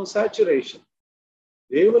 there is no saturation.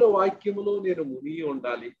 దేవుని వాక్యములో నేను మునిగి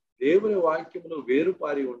ఉండాలి, దేవుని వాక్యములో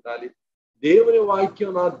వేరుపారి ఉండాలి, దేవుని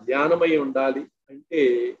వాక్యం నా ధ్యానమై ఉండాలి అంటే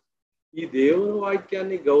ఈ దేవుని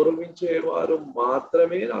వాక్యాన్ని గౌరవించేవారు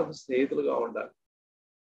మాత్రమే నాకు స్నేహితులుగా ఉండాలి.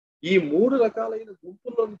 ఈ 3 రకాలైన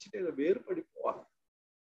గుంపుల్లో నుంచి నేను వేరుపడిపోవాలి.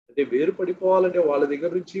 అంటే వేరుపడిపోవాలంటే వాళ్ళ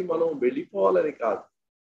దగ్గర నుంచి మనం వెళ్ళిపోవాలని కాదు.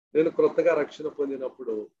 నేను క్రొత్తగా రక్షణ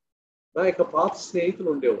పొందినప్పుడు నా యొక్క పాత స్నేహితులు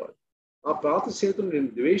ఉండేవాళ్ళు. ఆ పాత స్నేహితులు నేను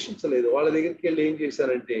ద్వేషించలేదు. వాళ్ళ దగ్గరికి వెళ్ళి ఏం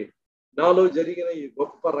చేశానంటే నాలో జరిగిన ఈ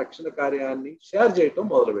గొప్ప రక్షణ కార్యాన్ని షేర్ చేయటం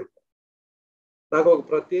మొదలుపెట్టాను. నాకు ఒక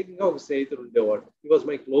ప్రత్యేకంగా ఒక స్నేహితుడు ఉండేవాడు. హి వాజ్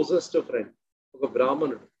మై క్లోజెస్ట్ ఫ్రెండ్. ఒక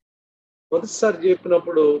బ్రాహ్మణుడు. మొదటిసారి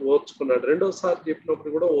చెప్పినప్పుడు ఓర్చుకున్నాడు, రెండోసారి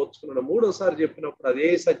చెప్పినప్పుడు కూడా ఓర్చుకున్నాడు, మూడోసారి చెప్పినప్పుడు అదే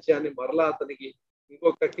సత్యాన్ని మరలా అతనికి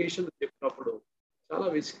ఇంకొక అకేషన్ చెప్పినప్పుడు చాలా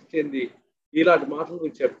విసుగు చెంది ఇలాంటి మాటలు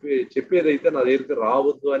నువ్వు చెప్పేదైతే నా దగ్గరికి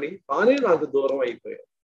రావద్దు అని తానే నాకు దూరం అయిపోయాడు.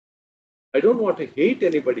 I don't want to hate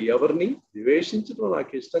anybody. ఎవరిని ద్వేషించడం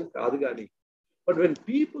నాకు ఇష్టం కాదు. కానీ but when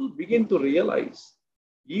people begin to realise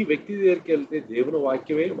ఈ వ్యక్తి దగ్గరికి వెళ్తే దేవుని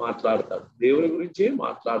వాక్యమే మాట్లాడతాడు, దేవుని గురించే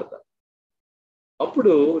మాట్లాడతాడు,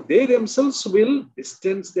 అప్పుడు they themselves will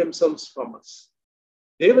distance themselves from us.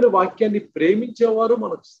 దేవుని వాక్యాన్ని ప్రేమించేవారు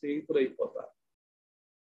మనకు స్నేహితులైపోతారు.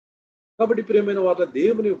 కాబట్టి ప్రియమైన వాళ్ళ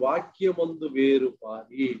దేవుని వాక్యమందు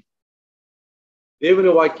వేరుపారి,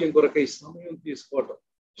 దేవుని వాక్యం కొరకై సమయం తీసుకోవటం.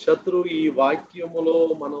 శత్రువు ఈ వాక్యములో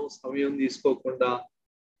మనం సమయం తీసుకోకుండా,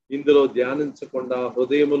 ఇందులో ధ్యానించకుండా,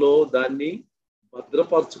 హృదయములో దాన్ని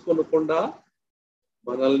భద్రపరచుకోకుండా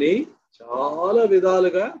మనల్ని చాలా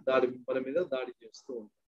విధాలుగా మన మీద దాడి చేస్తూ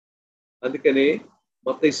ఉంటాం. అందుకనే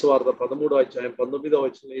మత్తయి సువార్త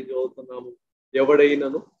 13:19 ఏం చదువుతున్నాము?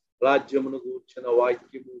 ఎవడైనను రాజ్యమును గూర్చిన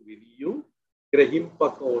వాక్యము వినియు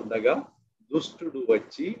గ్రహింపక ఉండగా దుష్టుడు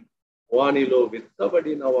వచ్చి వానిలో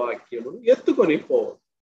విత్తబడిన వాక్యమును ఎత్తుకొని పోవాలి.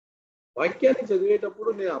 వాక్యాన్ని చదివేటప్పుడు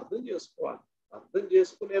నేను అర్థం చేసుకోవాలి. అర్థం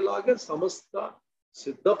చేసుకునేలాగా సమస్త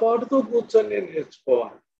సిద్ధపాటుతో కూర్చొని నేను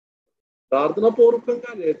నేర్చుకోవాలి. ప్రార్థన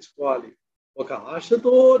పూర్వకంగా నేర్చుకోవాలి. ఒక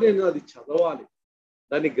ఆశతో నేను అది చదవాలి,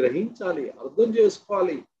 దాన్ని గ్రహించాలి, అర్థం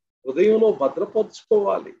చేసుకోవాలి, హృదయంలో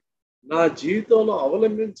భద్రపరుచుకోవాలి, నా జీవితంలో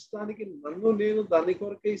అవలంబించడానికి నన్ను నేను దాని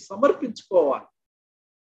కొరకై సమర్పించుకోవాలి.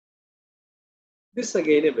 This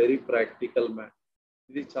again a very practical man.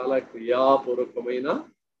 ఇది చాలా క్రియాపూర్వకమైన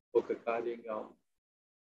ఒక కార్యంగా ఉంది.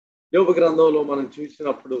 యోబు గ్రంథంలో మనం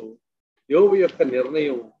చూసినప్పుడు యోబు యొక్క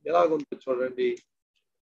నిర్ణయం ఎలాగుందో చూడండి.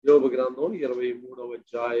 యోబు గ్రంథం 23వ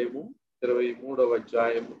అధ్యాయము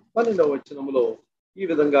 12వ వచనములో ఈ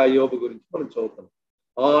విధంగా యోబు గురించి మనం చదువుతాం.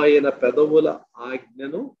 ఆయన పెదవుల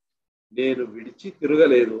ఆజ్ఞను నేను విడిచి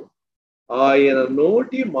తిరగలేదు, ఆయన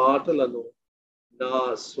నోటి మాటలను నా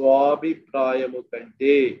స్వాభిప్రాయము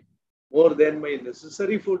కంటే more than my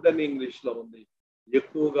necessary food అని ఇంగ్లీష్ లో ఉంది,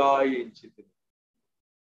 ఎక్కువగా ఎంచితిని.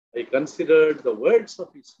 I considered the words of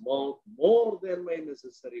his mouth more than my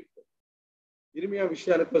necessary food. ఇర్మియా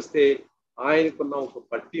విషయానికి వస్తే ఆయనకున్న ఒక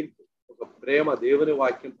పట్టింపు, ఒక ప్రేమ దేవుని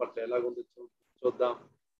వాక్యం పట్ల ఎలాగుందో చూద్దాం.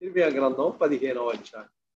 ఇర్మియా గ్రంథం 15వ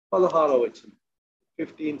అధ్యాయం 16వ వచనం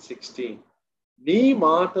 15-16. నీ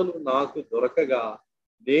మాటలు నాకు దొరకగా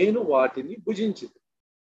నేను వాటిని భుజించితి.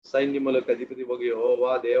 సైన్యములకు అధిపతి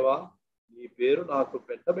యెహోవా దేవా, నీ పేరు నాకు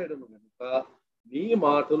పెట్టబెడను కనుక నీ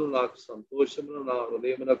మాటలు నాకు సంతోషమును, నా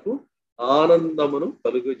హృదయమునకు ఆనందమును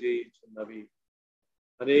కలుగజేయుచున్నవి.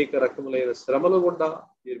 అనేక రకములైన శ్రమల గుండా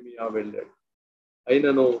ఇర్మియా వెళ్ళాడు.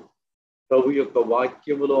 అయినను ప్రభు యొక్క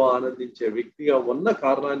వాక్యములో ఆనందించే వ్యక్తిగా ఉన్న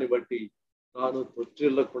కారణాన్ని బట్టి తాను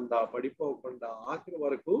తొట్టిల్లకుండా, పడిపోకుండా ఆఖరి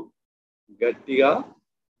వరకు గట్టిగా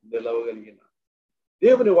నిలవగలిగిన.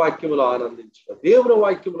 దేవుని వాక్యములో ఆనందించడం, దేవుని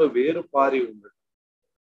వాక్యములో వేరుపారి ఉండడం.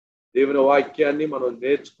 దేవుని వాక్యాన్ని మనం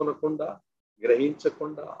నేర్చుకోనకుండా,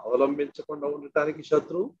 గ్రహించకుండా, అవలంబించకుండా ఉండటానికి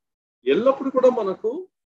శత్రువు ఎల్లప్పుడూ కూడా మనకు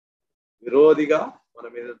విరోధిగా మన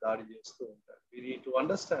మీద దాడి చేస్తూ ఉంటాడు. We need to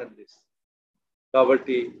understand this.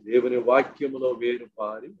 కాబట్టి దేవుని వాక్యములో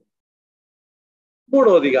వేరుపారి.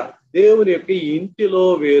 మూడవదిగా దేవుని యొక్క ఇంటిలో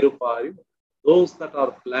వేరుపారి. Those that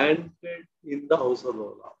are planted in the house of the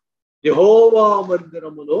Lord. యెహోవా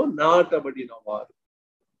మందిరములో నాటబడిన వారు.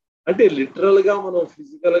 అంటే లిటరల్ గా మనం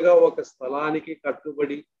ఫిజికల్ గా ఒక స్థలానికి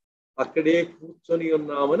కట్టుబడి అక్కడే కూర్చొని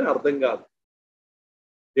ఉన్నామని అర్థం కాదు.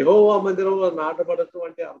 యెహోవా మందిరంలో నాటబడటం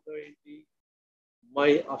అంటే అర్థం ఏంటి?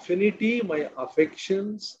 My affinity, my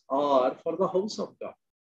affections are for the house of God.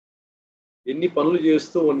 ఎన్ని పనులు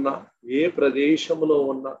చేస్తూ ఉన్నా, ఏ ప్రదేశంలో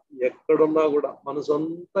ఉన్నా, ఎక్కడున్నా కూడా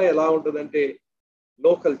మనసంతా ఎలా ఉంటుందంటే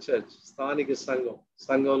లోకల్ చర్చ్, స్థానిక సంఘం,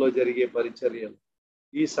 సంఘంలో జరిగే పరిచర్యలు,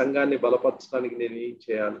 ఈ సంఘాన్ని బలపరచడానికి నేను ఏం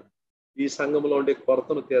చేయాలి, ఈ సంఘంలో ఉండే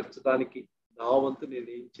కొరతను తీర్చడానికి నా వంతు నేను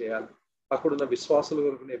ఏం చేయాలి, అక్కడున్న విశ్వాసుల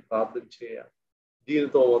వరకు నేను ప్రార్థన చేయాలి.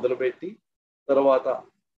 దీనితో మొదలుపెట్టి తర్వాత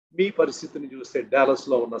మీ పరిస్థితిని చూస్తే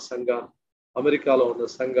డాలస్లో ఉన్న సంఘాలు, అమెరికాలో ఉన్న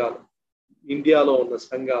సంఘాలు, ఇండియాలో ఉన్న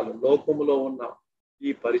సంఘాలు, లోకములో ఉన్న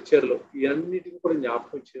ఈ పరిచర్లు, ఇవన్నిటిని కూడా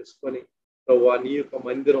జ్ఞాపకం చేసుకొని ప్రభువా నీ యొక్క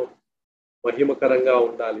మందిరం మహిమకరంగా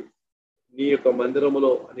ఉండాలి, నీ యొక్క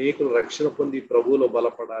మందిరములో అనేకులు రక్షణ పొంది ప్రభువులో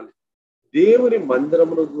బలపడాలి, దేవుని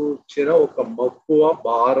మందిరమును గూర్చిన ఒక మక్కువ,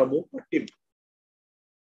 భారము, పట్టింపు.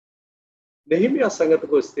 నెహెమ్యా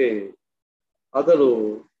సంగతికి వస్తే అతడు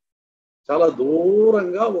చాలా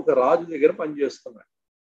దూరంగా ఒక రాజు దగ్గర పనిచేస్తున్నాడు.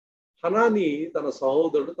 హనాని తన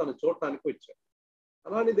సహోదరుడు తను చూడటానికి వచ్చాడు.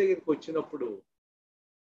 హనాని దగ్గరికి వచ్చినప్పుడు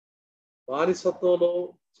బానిసత్వంలో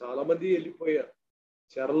చాలా మంది వెళ్ళిపోయారు,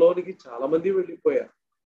 చెరలోనికి చాలా మంది వెళ్ళిపోయారు.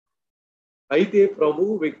 అయితే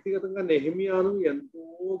ప్రభువు వ్యక్తిగతంగా నెహెమ్యాను ఎంతో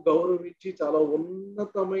గౌరవించి చాలా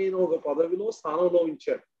ఉన్నతమైన ఒక పదవిలో, స్థానంలో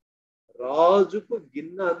ఉంచాడు. రాజుకు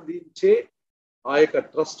గిన్నె అందించే ఆ యొక్క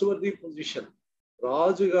ట్రస్ట్ వర్ది పొజిషన్.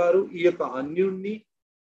 రాజుగారు ఈ యొక్క అన్యుణ్ణి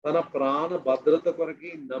తన ప్రాణ భద్రత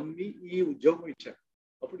కొరకి నమ్మి ఈ ఉద్యోగం ఇచ్చాడు.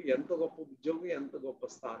 అప్పుడు ఎంత గొప్ప ఉద్యోగం, ఎంత గొప్ప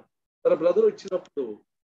స్థానం. తన బ్రదర్ వచ్చినప్పుడు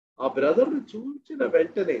ఆ బ్రదర్ని చూచిన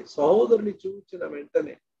వెంటనే, సహోదరుని చూచిన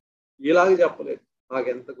వెంటనే ఇలాగ చెప్పలేదు, నాకు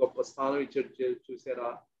ఎంత గొప్ప స్థానం ఇచ్చాడు చూసారా,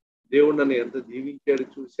 దేవుడు నన్ను ఎంత దీవించాడు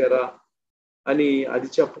చూసారా అని అది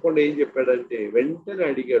చెప్పకుండా ఏం చెప్పాడంటే వెంటనే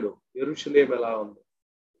అడిగాడు, యెరూషలేము ఎలా ఉంది,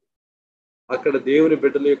 అక్కడ దేవుని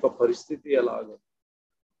బిడ్డల యొక్క పరిస్థితి ఎలాగో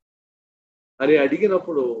అని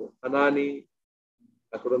అడిగినప్పుడు హనాని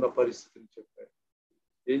అక్కడున్న పరిస్థితిని చెప్పాడు.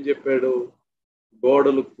 ఏం చెప్పాడు?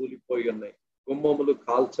 గోడలు కూలిపోయి ఉన్నాయి, గుమ్మములు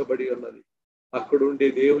కాల్చబడి ఉన్నది, అక్కడుండే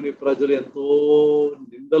దేవుని ప్రజలు ఎంతో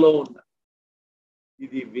నిందలో ఉన్నారు.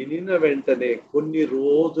 ఇది వినిన వెంటనే కొన్ని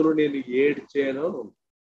రోజులు నేను ఏడ్చాను.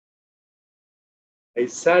 I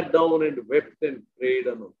sat down and wept and prayed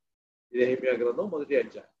అను. ఇది నెహెమ్యా గ్రంథం 1వ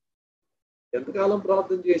అధ్యాయం. ఎంతకాలం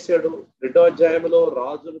ప్రార్థన చేశాడు? 2వ అధ్యాయంలో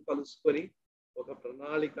రాజును కలుసుకొని ఒక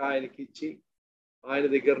ప్రణాళిక ఆయనకి ఇచ్చి, ఆయన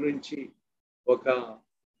దగ్గర నుంచి ఒక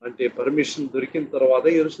పర్మిషన్ దొరికిన తర్వాత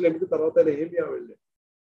యెరూషలేముకి తర్వాత నెహెమ్యా వెళ్ళాడు.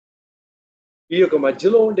 ఈ యొక్క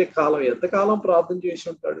మధ్యలో ఉండే కాలం ఎంతకాలం ప్రార్థన చేసి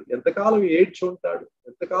ఉంటాడు, ఎంతకాలం ఏడ్చి ఉంటాడు,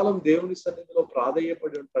 ఎంతకాలం దేవుని సన్నిధిలో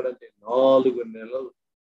ప్రాధేయపడి ఉంటాడంటే 4 నెలలు,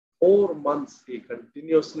 4 months he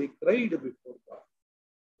continuously cried before God.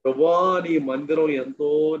 ప్రభువా నీ మందిరం ఎంతో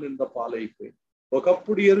నింద పాలైపోయింది.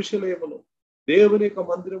 ఒకప్పుడు యెరూషలేములో దేవుని యొక్క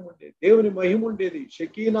మందిరం ఉండేది, దేవుని మహిమ ఉండేది,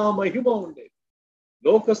 షకీనా మహిమ ఉండేది.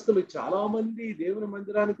 లోకస్తులు చాలా మంది దేవుని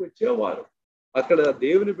మందిరానికి వచ్చేవారు. అక్కడ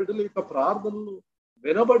దేవుని బిడ్డల యొక్క ప్రార్థనలు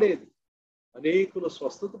వినబడేది, అనేకులు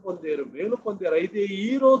స్వస్థత పొందారు, మేలు పొందారు. అయితే ఈ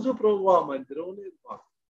రోజు ప్రభువా మందిరం లేదు మాకు,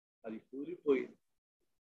 అది కూలిపోయింది.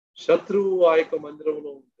 శత్రువు ఆ యొక్క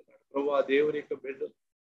మందిరంలో ఉంటున్నాడు. ప్రభువా దేవుని యొక్క బిడ్డలు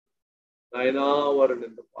నాయనా వారు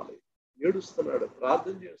నింద పాలై ఏడుస్తున్నాడు,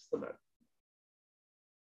 ప్రార్థన చేస్తున్నాడు.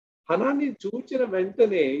 హనాన్ని చూచిన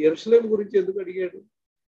వెంటనే యెరూషలేము గురించి ఎందుకు అడిగాడు?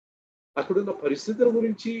 అక్కడున్న పరిస్థితుల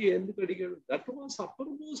గురించి ఎందుకు అడిగాడు? That was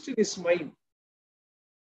అప్పర్మోస్ట్ in his mind.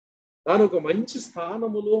 తాను ఒక మంచి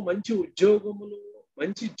స్థానములో, మంచి ఉద్యోగములో,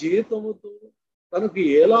 మంచి జీతముతో, తనకు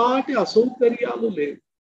ఎలాంటి అసౌకర్యాలు లేవు.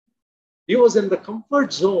 He was in the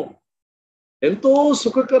comfort zone. ఎంతో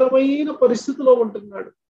సుఖకరమైన పరిస్థితిలో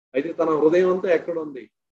ఉంటున్నాడు. అయితే తన హృదయం అంతా ఎక్కడుంది?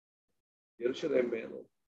 యెరూషలేము మీద,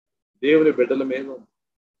 దేవుని బిడ్డల మీద,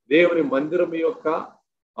 దేవుని మందిరం యొక్క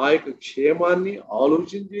ఆ యొక్క క్షేమాన్ని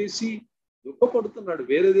ఆలోచన చేసి దుఃఖపడుతున్నాడు.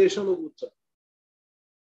 వేరే దేశంలో కూర్చో.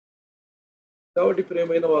 కాబట్టి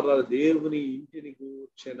ప్రియమైన వారు, దేవుని ఇంటిని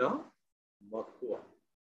కూర్చిన మక్కువ.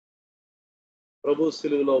 ప్రభు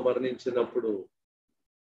శిలువలో మరణించినప్పుడు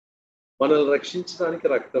మనల్ని రక్షించడానికి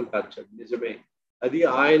రక్తం కార్చాడు, నిజమే. అది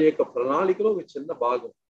ఆయన యొక్క ప్రణాళికలో ఒక చిన్న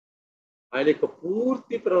భాగం. ఆయన యొక్క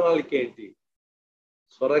పూర్తి ప్రణాళిక ఏంటి?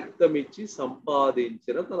 స్వరక్తం ఇచ్చి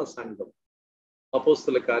సంపాదించిన తన సంఘం.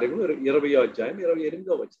 అపోస్తల కార్యములు 20వ అధ్యాయం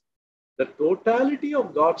 28వ వచనం. The totality of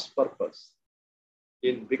God's purpose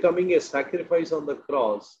in becoming a sacrifice on the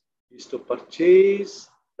cross is to purchase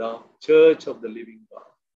the church of the living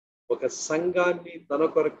God. ఒక సంఘాన్ని తన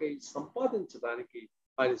కొరకై సంపాదించడానికి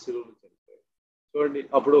ఆయన శిలువలో చనిపోయాడు. చూడండి,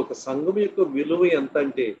 అప్పుడు ఒక సంఘం యొక్క విలువ ఎంత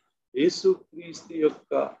అంటే, యేసుక్రీస్తు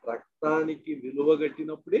యొక్క రక్తానికి విలువ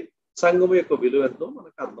కట్టినప్పుడే సంఘం యొక్క విలువ ఎంతో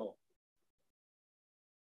మనకు అర్థం.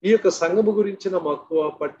 ఈ యొక్క సంఘము గురించిన మక్కువ,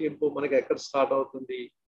 పట్టింపు మనకి ఎక్కడ స్టార్ట్ అవుతుంది?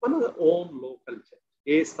 మన ఓన్ లోకల్ చర్చ్.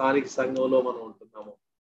 ఏ స్థానిక సంఘంలో మనం ఉంటున్నామో.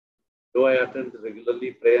 Do I attend regularly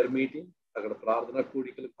prayer meeting? అక్కడ ప్రార్థన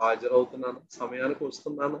కూడికలకు హాజరవుతున్నాను, సమయానికి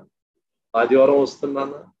వస్తున్నాను, ఆదివారం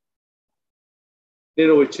వస్తున్నాను.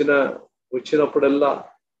 నేను వచ్చినప్పుడల్లా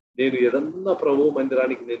నేను ఏదన్నా ప్రభు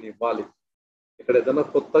మందిరానికి నేను ఇవ్వాలి. ఇక్కడ ఏదన్నా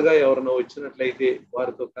కొత్తగా ఎవరైనా వచ్చినట్లయితే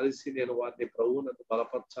వారితో కలిసి నేను వారిని ప్రభువునందు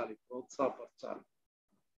బలపరచాలి, ప్రోత్సాహపరచాలి.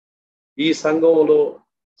 ఈ సంఘంలో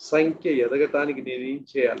సంఖ్య ఎదగటానికి నేను ఏం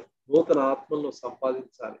చేయాలి? నూతన ఆత్మలను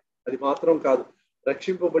సంపాదించాలి. అది మాత్రం కాదు,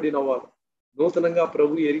 రక్షింపబడిన వారు, నూతనంగా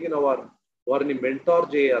ప్రభు ఎరిగిన వారు, వారిని మెంటార్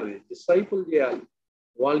చేయాలి, డిసైపుల్ చేయాలి.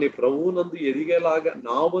 వాళ్ళని ప్రభువునందు ఎదిగేలాగా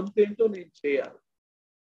నా వంతేంటో నేను చేయాలి.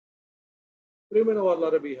 ప్రియమైన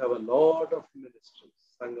వాళ్ళారా, we have a lot of ministries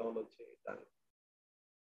సంఘంలో చేయటానికి.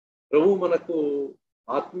 ప్రభు మనకు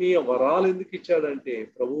ఆత్మీయ వరాలు ఎందుకు ఇచ్చాడంటే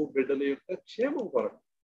ప్రభు బిడ్డల యొక్క క్షేమం కొరకు.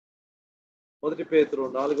 1 పేతురు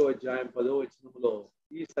 4వ అధ్యాయం 10వ వచనంలో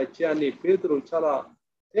ఈ సత్యాన్ని పేతురు చాలా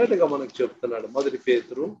తేటగా మనకు చెప్తున్నాడు. 1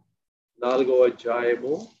 పేతురు 4వ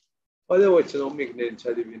అధ్యాయము 10వ వచనం మీకు నేను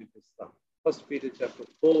చదివి వినిపిస్తాను. 1 Peter chapter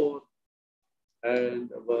 4 and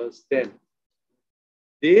verse 10.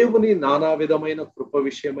 దేవుని నానా విధమైన కృప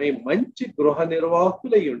విషయమై మంచి గృహ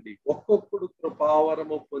నిర్వాహకులై ఉండి ఒక్కొక్కడు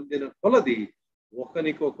కృపావరము పొందిన కొలది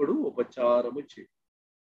ఒకనికొకడు ఉపచారము చేయి.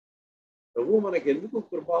 ప్రభు మనకి ఎందుకు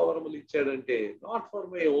కృపావరములు ఇచ్చాడంటే not for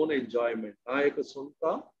my own enjoyment, నా యొక్క సొంత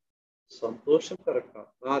సంతోషం కొరకు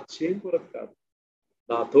కాదు, నా చేయం కొరకు కాదు,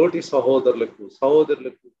 నా తోటి సహోదరులకు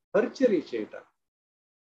పరిచర్య చేయటం.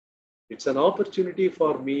 It's an opportunity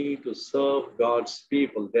for me to serve God's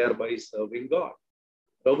people, there by serving God.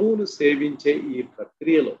 ప్రభువును సేవించే ఈ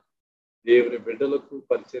ప్రక్రియలో దేవుని బిడ్డలకు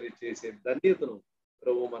పరిచర్య చేసే ధన్యతను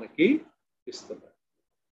ప్రభు మనకి ఇస్తున్నారు.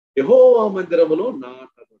 యెహోవా మందిరములో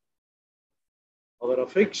నాటబడి hour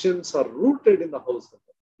affections are rooted in the house of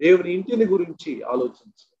God. దేవుని ఇంటిని గురించి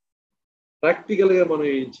ఆలోచించడం, ప్రాక్టికల్ గా మనం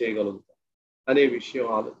ఏం చేయగలుగుతాం అనే విషయం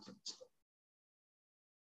ఆలోచించడం.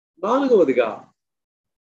 4వదిగా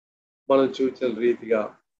మనం చూసిన రీతిగా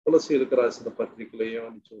కొలసీలకు రాసిన పత్రికలో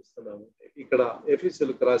ఏమని చూస్తున్నామంటే, ఇక్కడ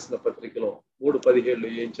ఎఫెసీయులకు రాసిన పత్రికలో 3:17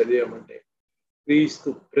 ఏం చదివామంటే, క్రీస్తు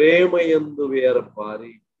ప్రేమయందు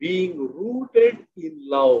వేరపారి, బీయింగ్ రూటెడ్ ఇన్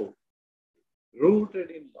లవ్.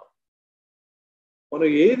 మనం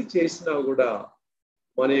ఏది చేసినా కూడా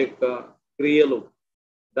మన యొక్క క్రియలు,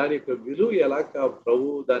 దాని యొక్క విలువ ఎలా ప్రభు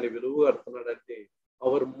దాని విలువ కడుతున్నాడంటే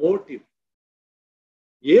అవర్ మోటివ్.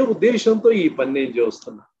 ఏ ఉద్దేశంతో ఈ పని నేను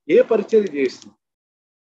చేస్తున్నా, ఏ పరిచర్య చేస్తున్నా,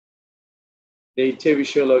 నేను ఇచ్చే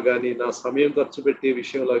విషయంలో కానీ, నా సమయం ఖర్చు పెట్టే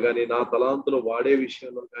విషయంలో కానీ, నా తలాంతులు వాడే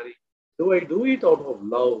విషయంలో కానీ, I do it out of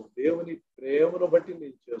love, దేవుని ప్రేమను బట్టి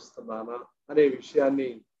నేను చేస్తున్నానా అనే విషయాన్ని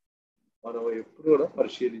మనం ఎప్పుడు కూడా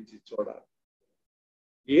పరిశీలించి చూడాలి.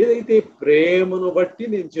 ఏదైతే ప్రేమను బట్టి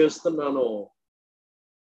నేను చేస్తున్నానో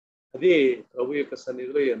అదే ప్రభు యొక్క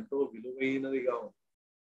సన్నిధిలో ఎంతో విలువైనదిగా ఉంది.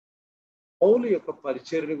 పౌలు యొక్క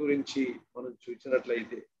పరిచర్య గురించి మనం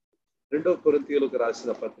చూసినట్లయితే 2 కొరింథీయులకు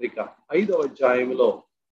రాసిన పత్రిక 5వ అధ్యాయంలో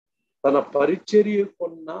తన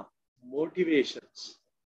పరిచర్యకున్న మోటివేషన్స్,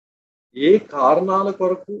 ఏ కారణాల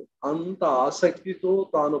కొరకు అంత ఆసక్తితో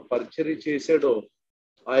తాను పరిచర్య చేశాడో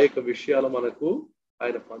ఆ యొక్క విషయాలు మనకు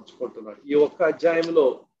ఆయన పంచుకుంటున్నాడు. ఈ ఒక్క అధ్యాయంలో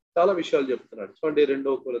చాలా విషయాలు చెప్తున్నాడు. చూడండి,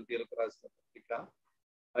 2 కొరింథీయులకు రాసిన పత్రిక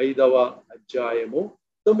 5వ అధ్యాయము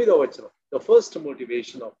 9వ వచనం. The first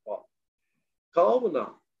motivation of Paul. కావున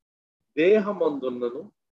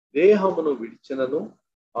దేహమును విడిచినను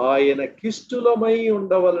ఆయన కిష్టులమై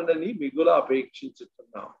ఉండవలనని మిగుల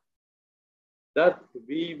అపేక్షించుతున్నాం, that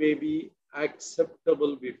we may be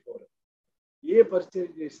acceptable before. ఏ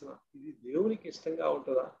పరిచయం చేసినా ఇది దేవునికి ఇష్టంగా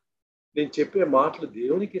ఉంటుందా, నేను చెప్పే మాటలు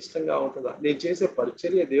దేవునికి ఇష్టంగా ఉంటుందా, నేను చేసే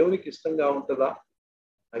పరిచర్య దేవునికి ఇష్టంగా ఉంటుందా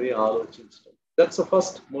అని ఆలోచించడం. That's the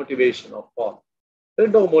first motivation of Paul.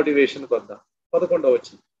 2వ మోటివేషన్ వద్దాం. 11వ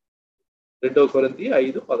వచనం, 2 కొరింథీ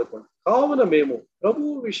 5:11. కావున మేము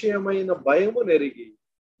ప్రభువు విషయమైన భయము నెరిగి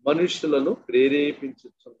మనుషులను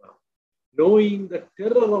ప్రేరేపించుచున్నాం, knowing the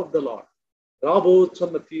terror of the lord.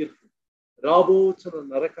 రాబోచున్న తీర్పు, రాబోచున్న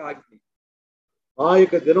నరకాగ్ని, ఆ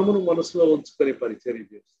యొక్క దినమును మనసులో ఉంచుకొని పరిచర్య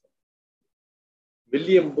చేస్తాం.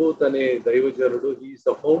 విలియం బూత్ అనే దైవజనుడు, he's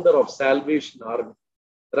the founder of salvation army,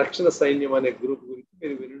 రక్షణ సైన్యం అనే గ్రూప్ గురించి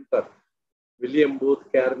మీరు వినుంటారు. విలియం బూత్,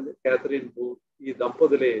 క్యాథరిన్ బూత్, ఈ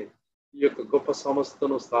దంపతులే ఈ యొక్క గొప్ప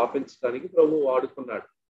సంస్థను స్థాపించడానికి ప్రభు వాడుకున్నాడు.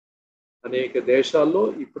 అనేక దేశాల్లో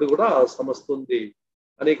ఇప్పుడు కూడా ఆ సంస్థ ఉంది.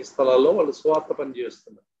 అనేక స్థలాల్లో వాళ్ళు స్వార్థ పని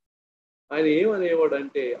చేస్తున్నారు. ఆయన ఏమనేవాడు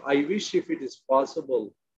అంటే, I wish if it is possible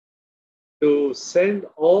to send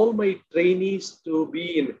all my trainees to be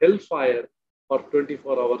in hell fire for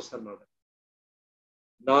 24 hours అన్నాడు.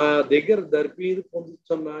 నా దగ్గర దర్పీదు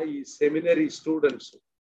పొందుతున్న ఈ సెమినరీ స్టూడెంట్స్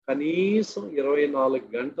కనీసం 24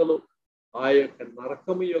 గంటలు ఆ యొక్క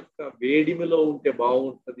నరకము యొక్క వేడిమిలో ఉంటే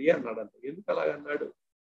బాగుంటది అన్నాడంట. ఎందుకు అలాగన్నాడు?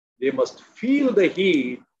 They must feel the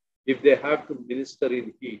heat if they have to minister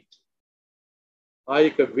in heat. ఆ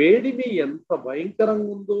యొక్క వేడిమి ఎంత భయంకరంగా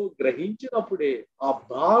ఉందో గ్రహించినప్పుడే ఆ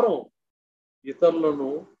భారం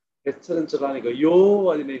ఇతరులను హెచ్చరించడానికి, అయ్యో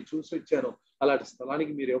అది నేను చూసి వచ్చాను, అలాంటి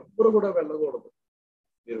స్థలానికి మీరు ఎవ్వరు కూడా వెళ్ళకూడదు,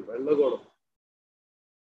 మీరు వెళ్ళకూడదు.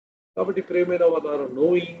 కాబట్టి ప్రేమైన వారు,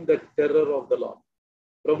 knowing the terror of the law.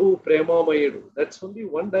 Prabhu ప్రేమామయుడు. That's only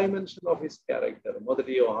one dimension of his character.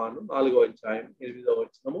 1 యోహాను 4వ అధ్యాయం 8వ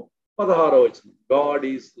వచనము 16వ వచనం. God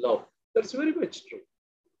is love. That's very much true.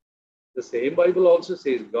 The same Bible also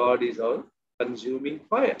says God is our consuming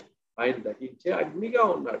fire. ఆయన దహించే అగ్నిగా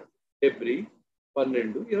ఉన్నాడు. Hebrew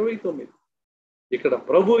 12:29. ఇక్కడ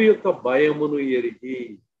ప్రభు యొక్క భయమును ఎరిగి,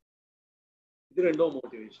 ఇది రెండో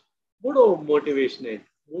మోటివేషన్. మూడో మోటివేషన్ ఏంటి?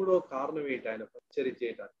 మూడో కారణం ఏంటి ఆయన పరిచర్య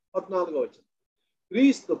చేయడానికి? 14వ వచనం.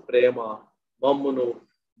 క్రీస్తు ప్రేమ మమ్మును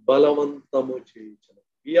బలవంతము చేయుచును.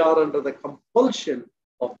 We are under the compulsion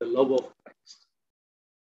of the love of Christ.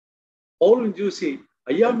 పౌలుని చూసి,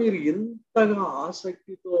 అయ్యా మీరు ఇంతగా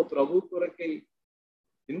ఆసక్తితో ప్రభు కొరకై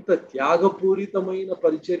ఇంత త్యాగపూరితమైన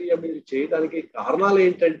పరిచర్య మీరు చేయడానికి కారణాలు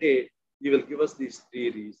ఏంటంటే, he will give us these 3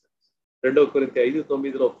 reasons. 2 కొరింథీ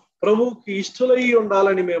 5:9 ప్రభువుకి ఇష్టలై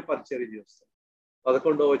ఉండాలని మేము పరిచర్య చేస్తాం.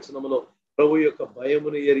 11వ వచనంలో ప్రభు యొక్క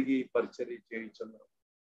భయమును ఎరిగి పరిచర్య చేయించున్నాం.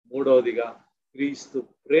 మూడవదిగా క్రీస్తు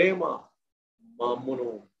ప్రేమ మమ్మును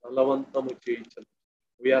బలవంతము చేయించున్నాం.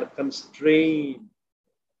 We are constrained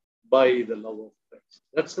by the love of Christ.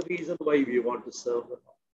 That's the reason why we want to serve the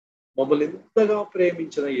Lord. మమ్మల్ని ఎంతగా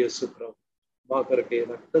ప్రేమించిన యేసు ప్రభు, మా కొరకే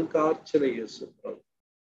రక్తం కార్చిన యేసు ప్రభు,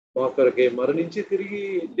 మా కొరకే మరణించి తిరిగి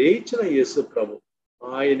లేచిన యేసు ప్రభు,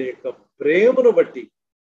 ఆయన యొక్క ప్రేమను బట్టి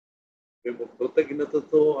మేము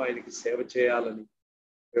కృతజ్ఞతతో ఆయనకి సేవ చేయాలని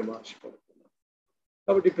మేము ఆశపడుతున్నాం.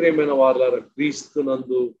 కాబట్టి ప్రేమైన వారలారా,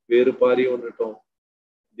 క్రీస్తునందు వేరుపారి ఉండటం,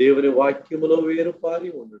 దేవుని వాక్యములో వేరుపారి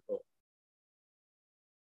ఉండటం,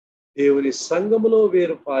 దేవుని సంఘములో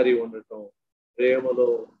వేరుపారి ఉండటం, ప్రేమలో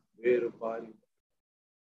వేరుపారి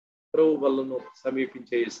ప్రభు వల్లను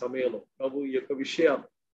సమీపించే ఈ సమయంలో ప్రభు యొక్క విషయాలు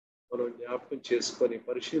మనం జ్ఞాపకం చేసుకొని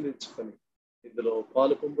పరిశీలించుకొని ఇందులో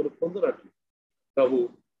పాలు పంపులు పొందినట్లు ప్రభు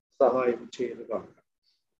సహాయం చేయనుగా.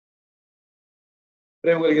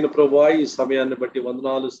 ప్రేమ కలిగిన ప్రభువా, ఈ సమయాన్ని బట్టి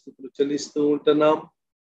వందనాలు స్తుతులు చెల్లిస్తూ ఉంటున్నాం.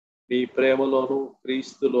 మీ ప్రేమలోను,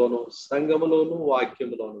 క్రీస్తులోను, సంఘములోను,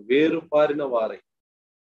 వాక్యములోను వేరుపారిన వారై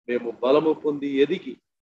మేము బలము పొంది ఎదిగి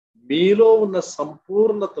మీలో ఉన్న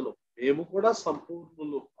సంపూర్ణతలో మేము కూడా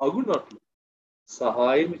సంపూర్ణులు అగునట్లు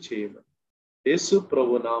సహాయం చేయమని యేసు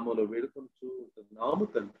ప్రభు నామములో వేడుకొనుచు ఉంటున్నాము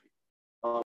తండ్రి.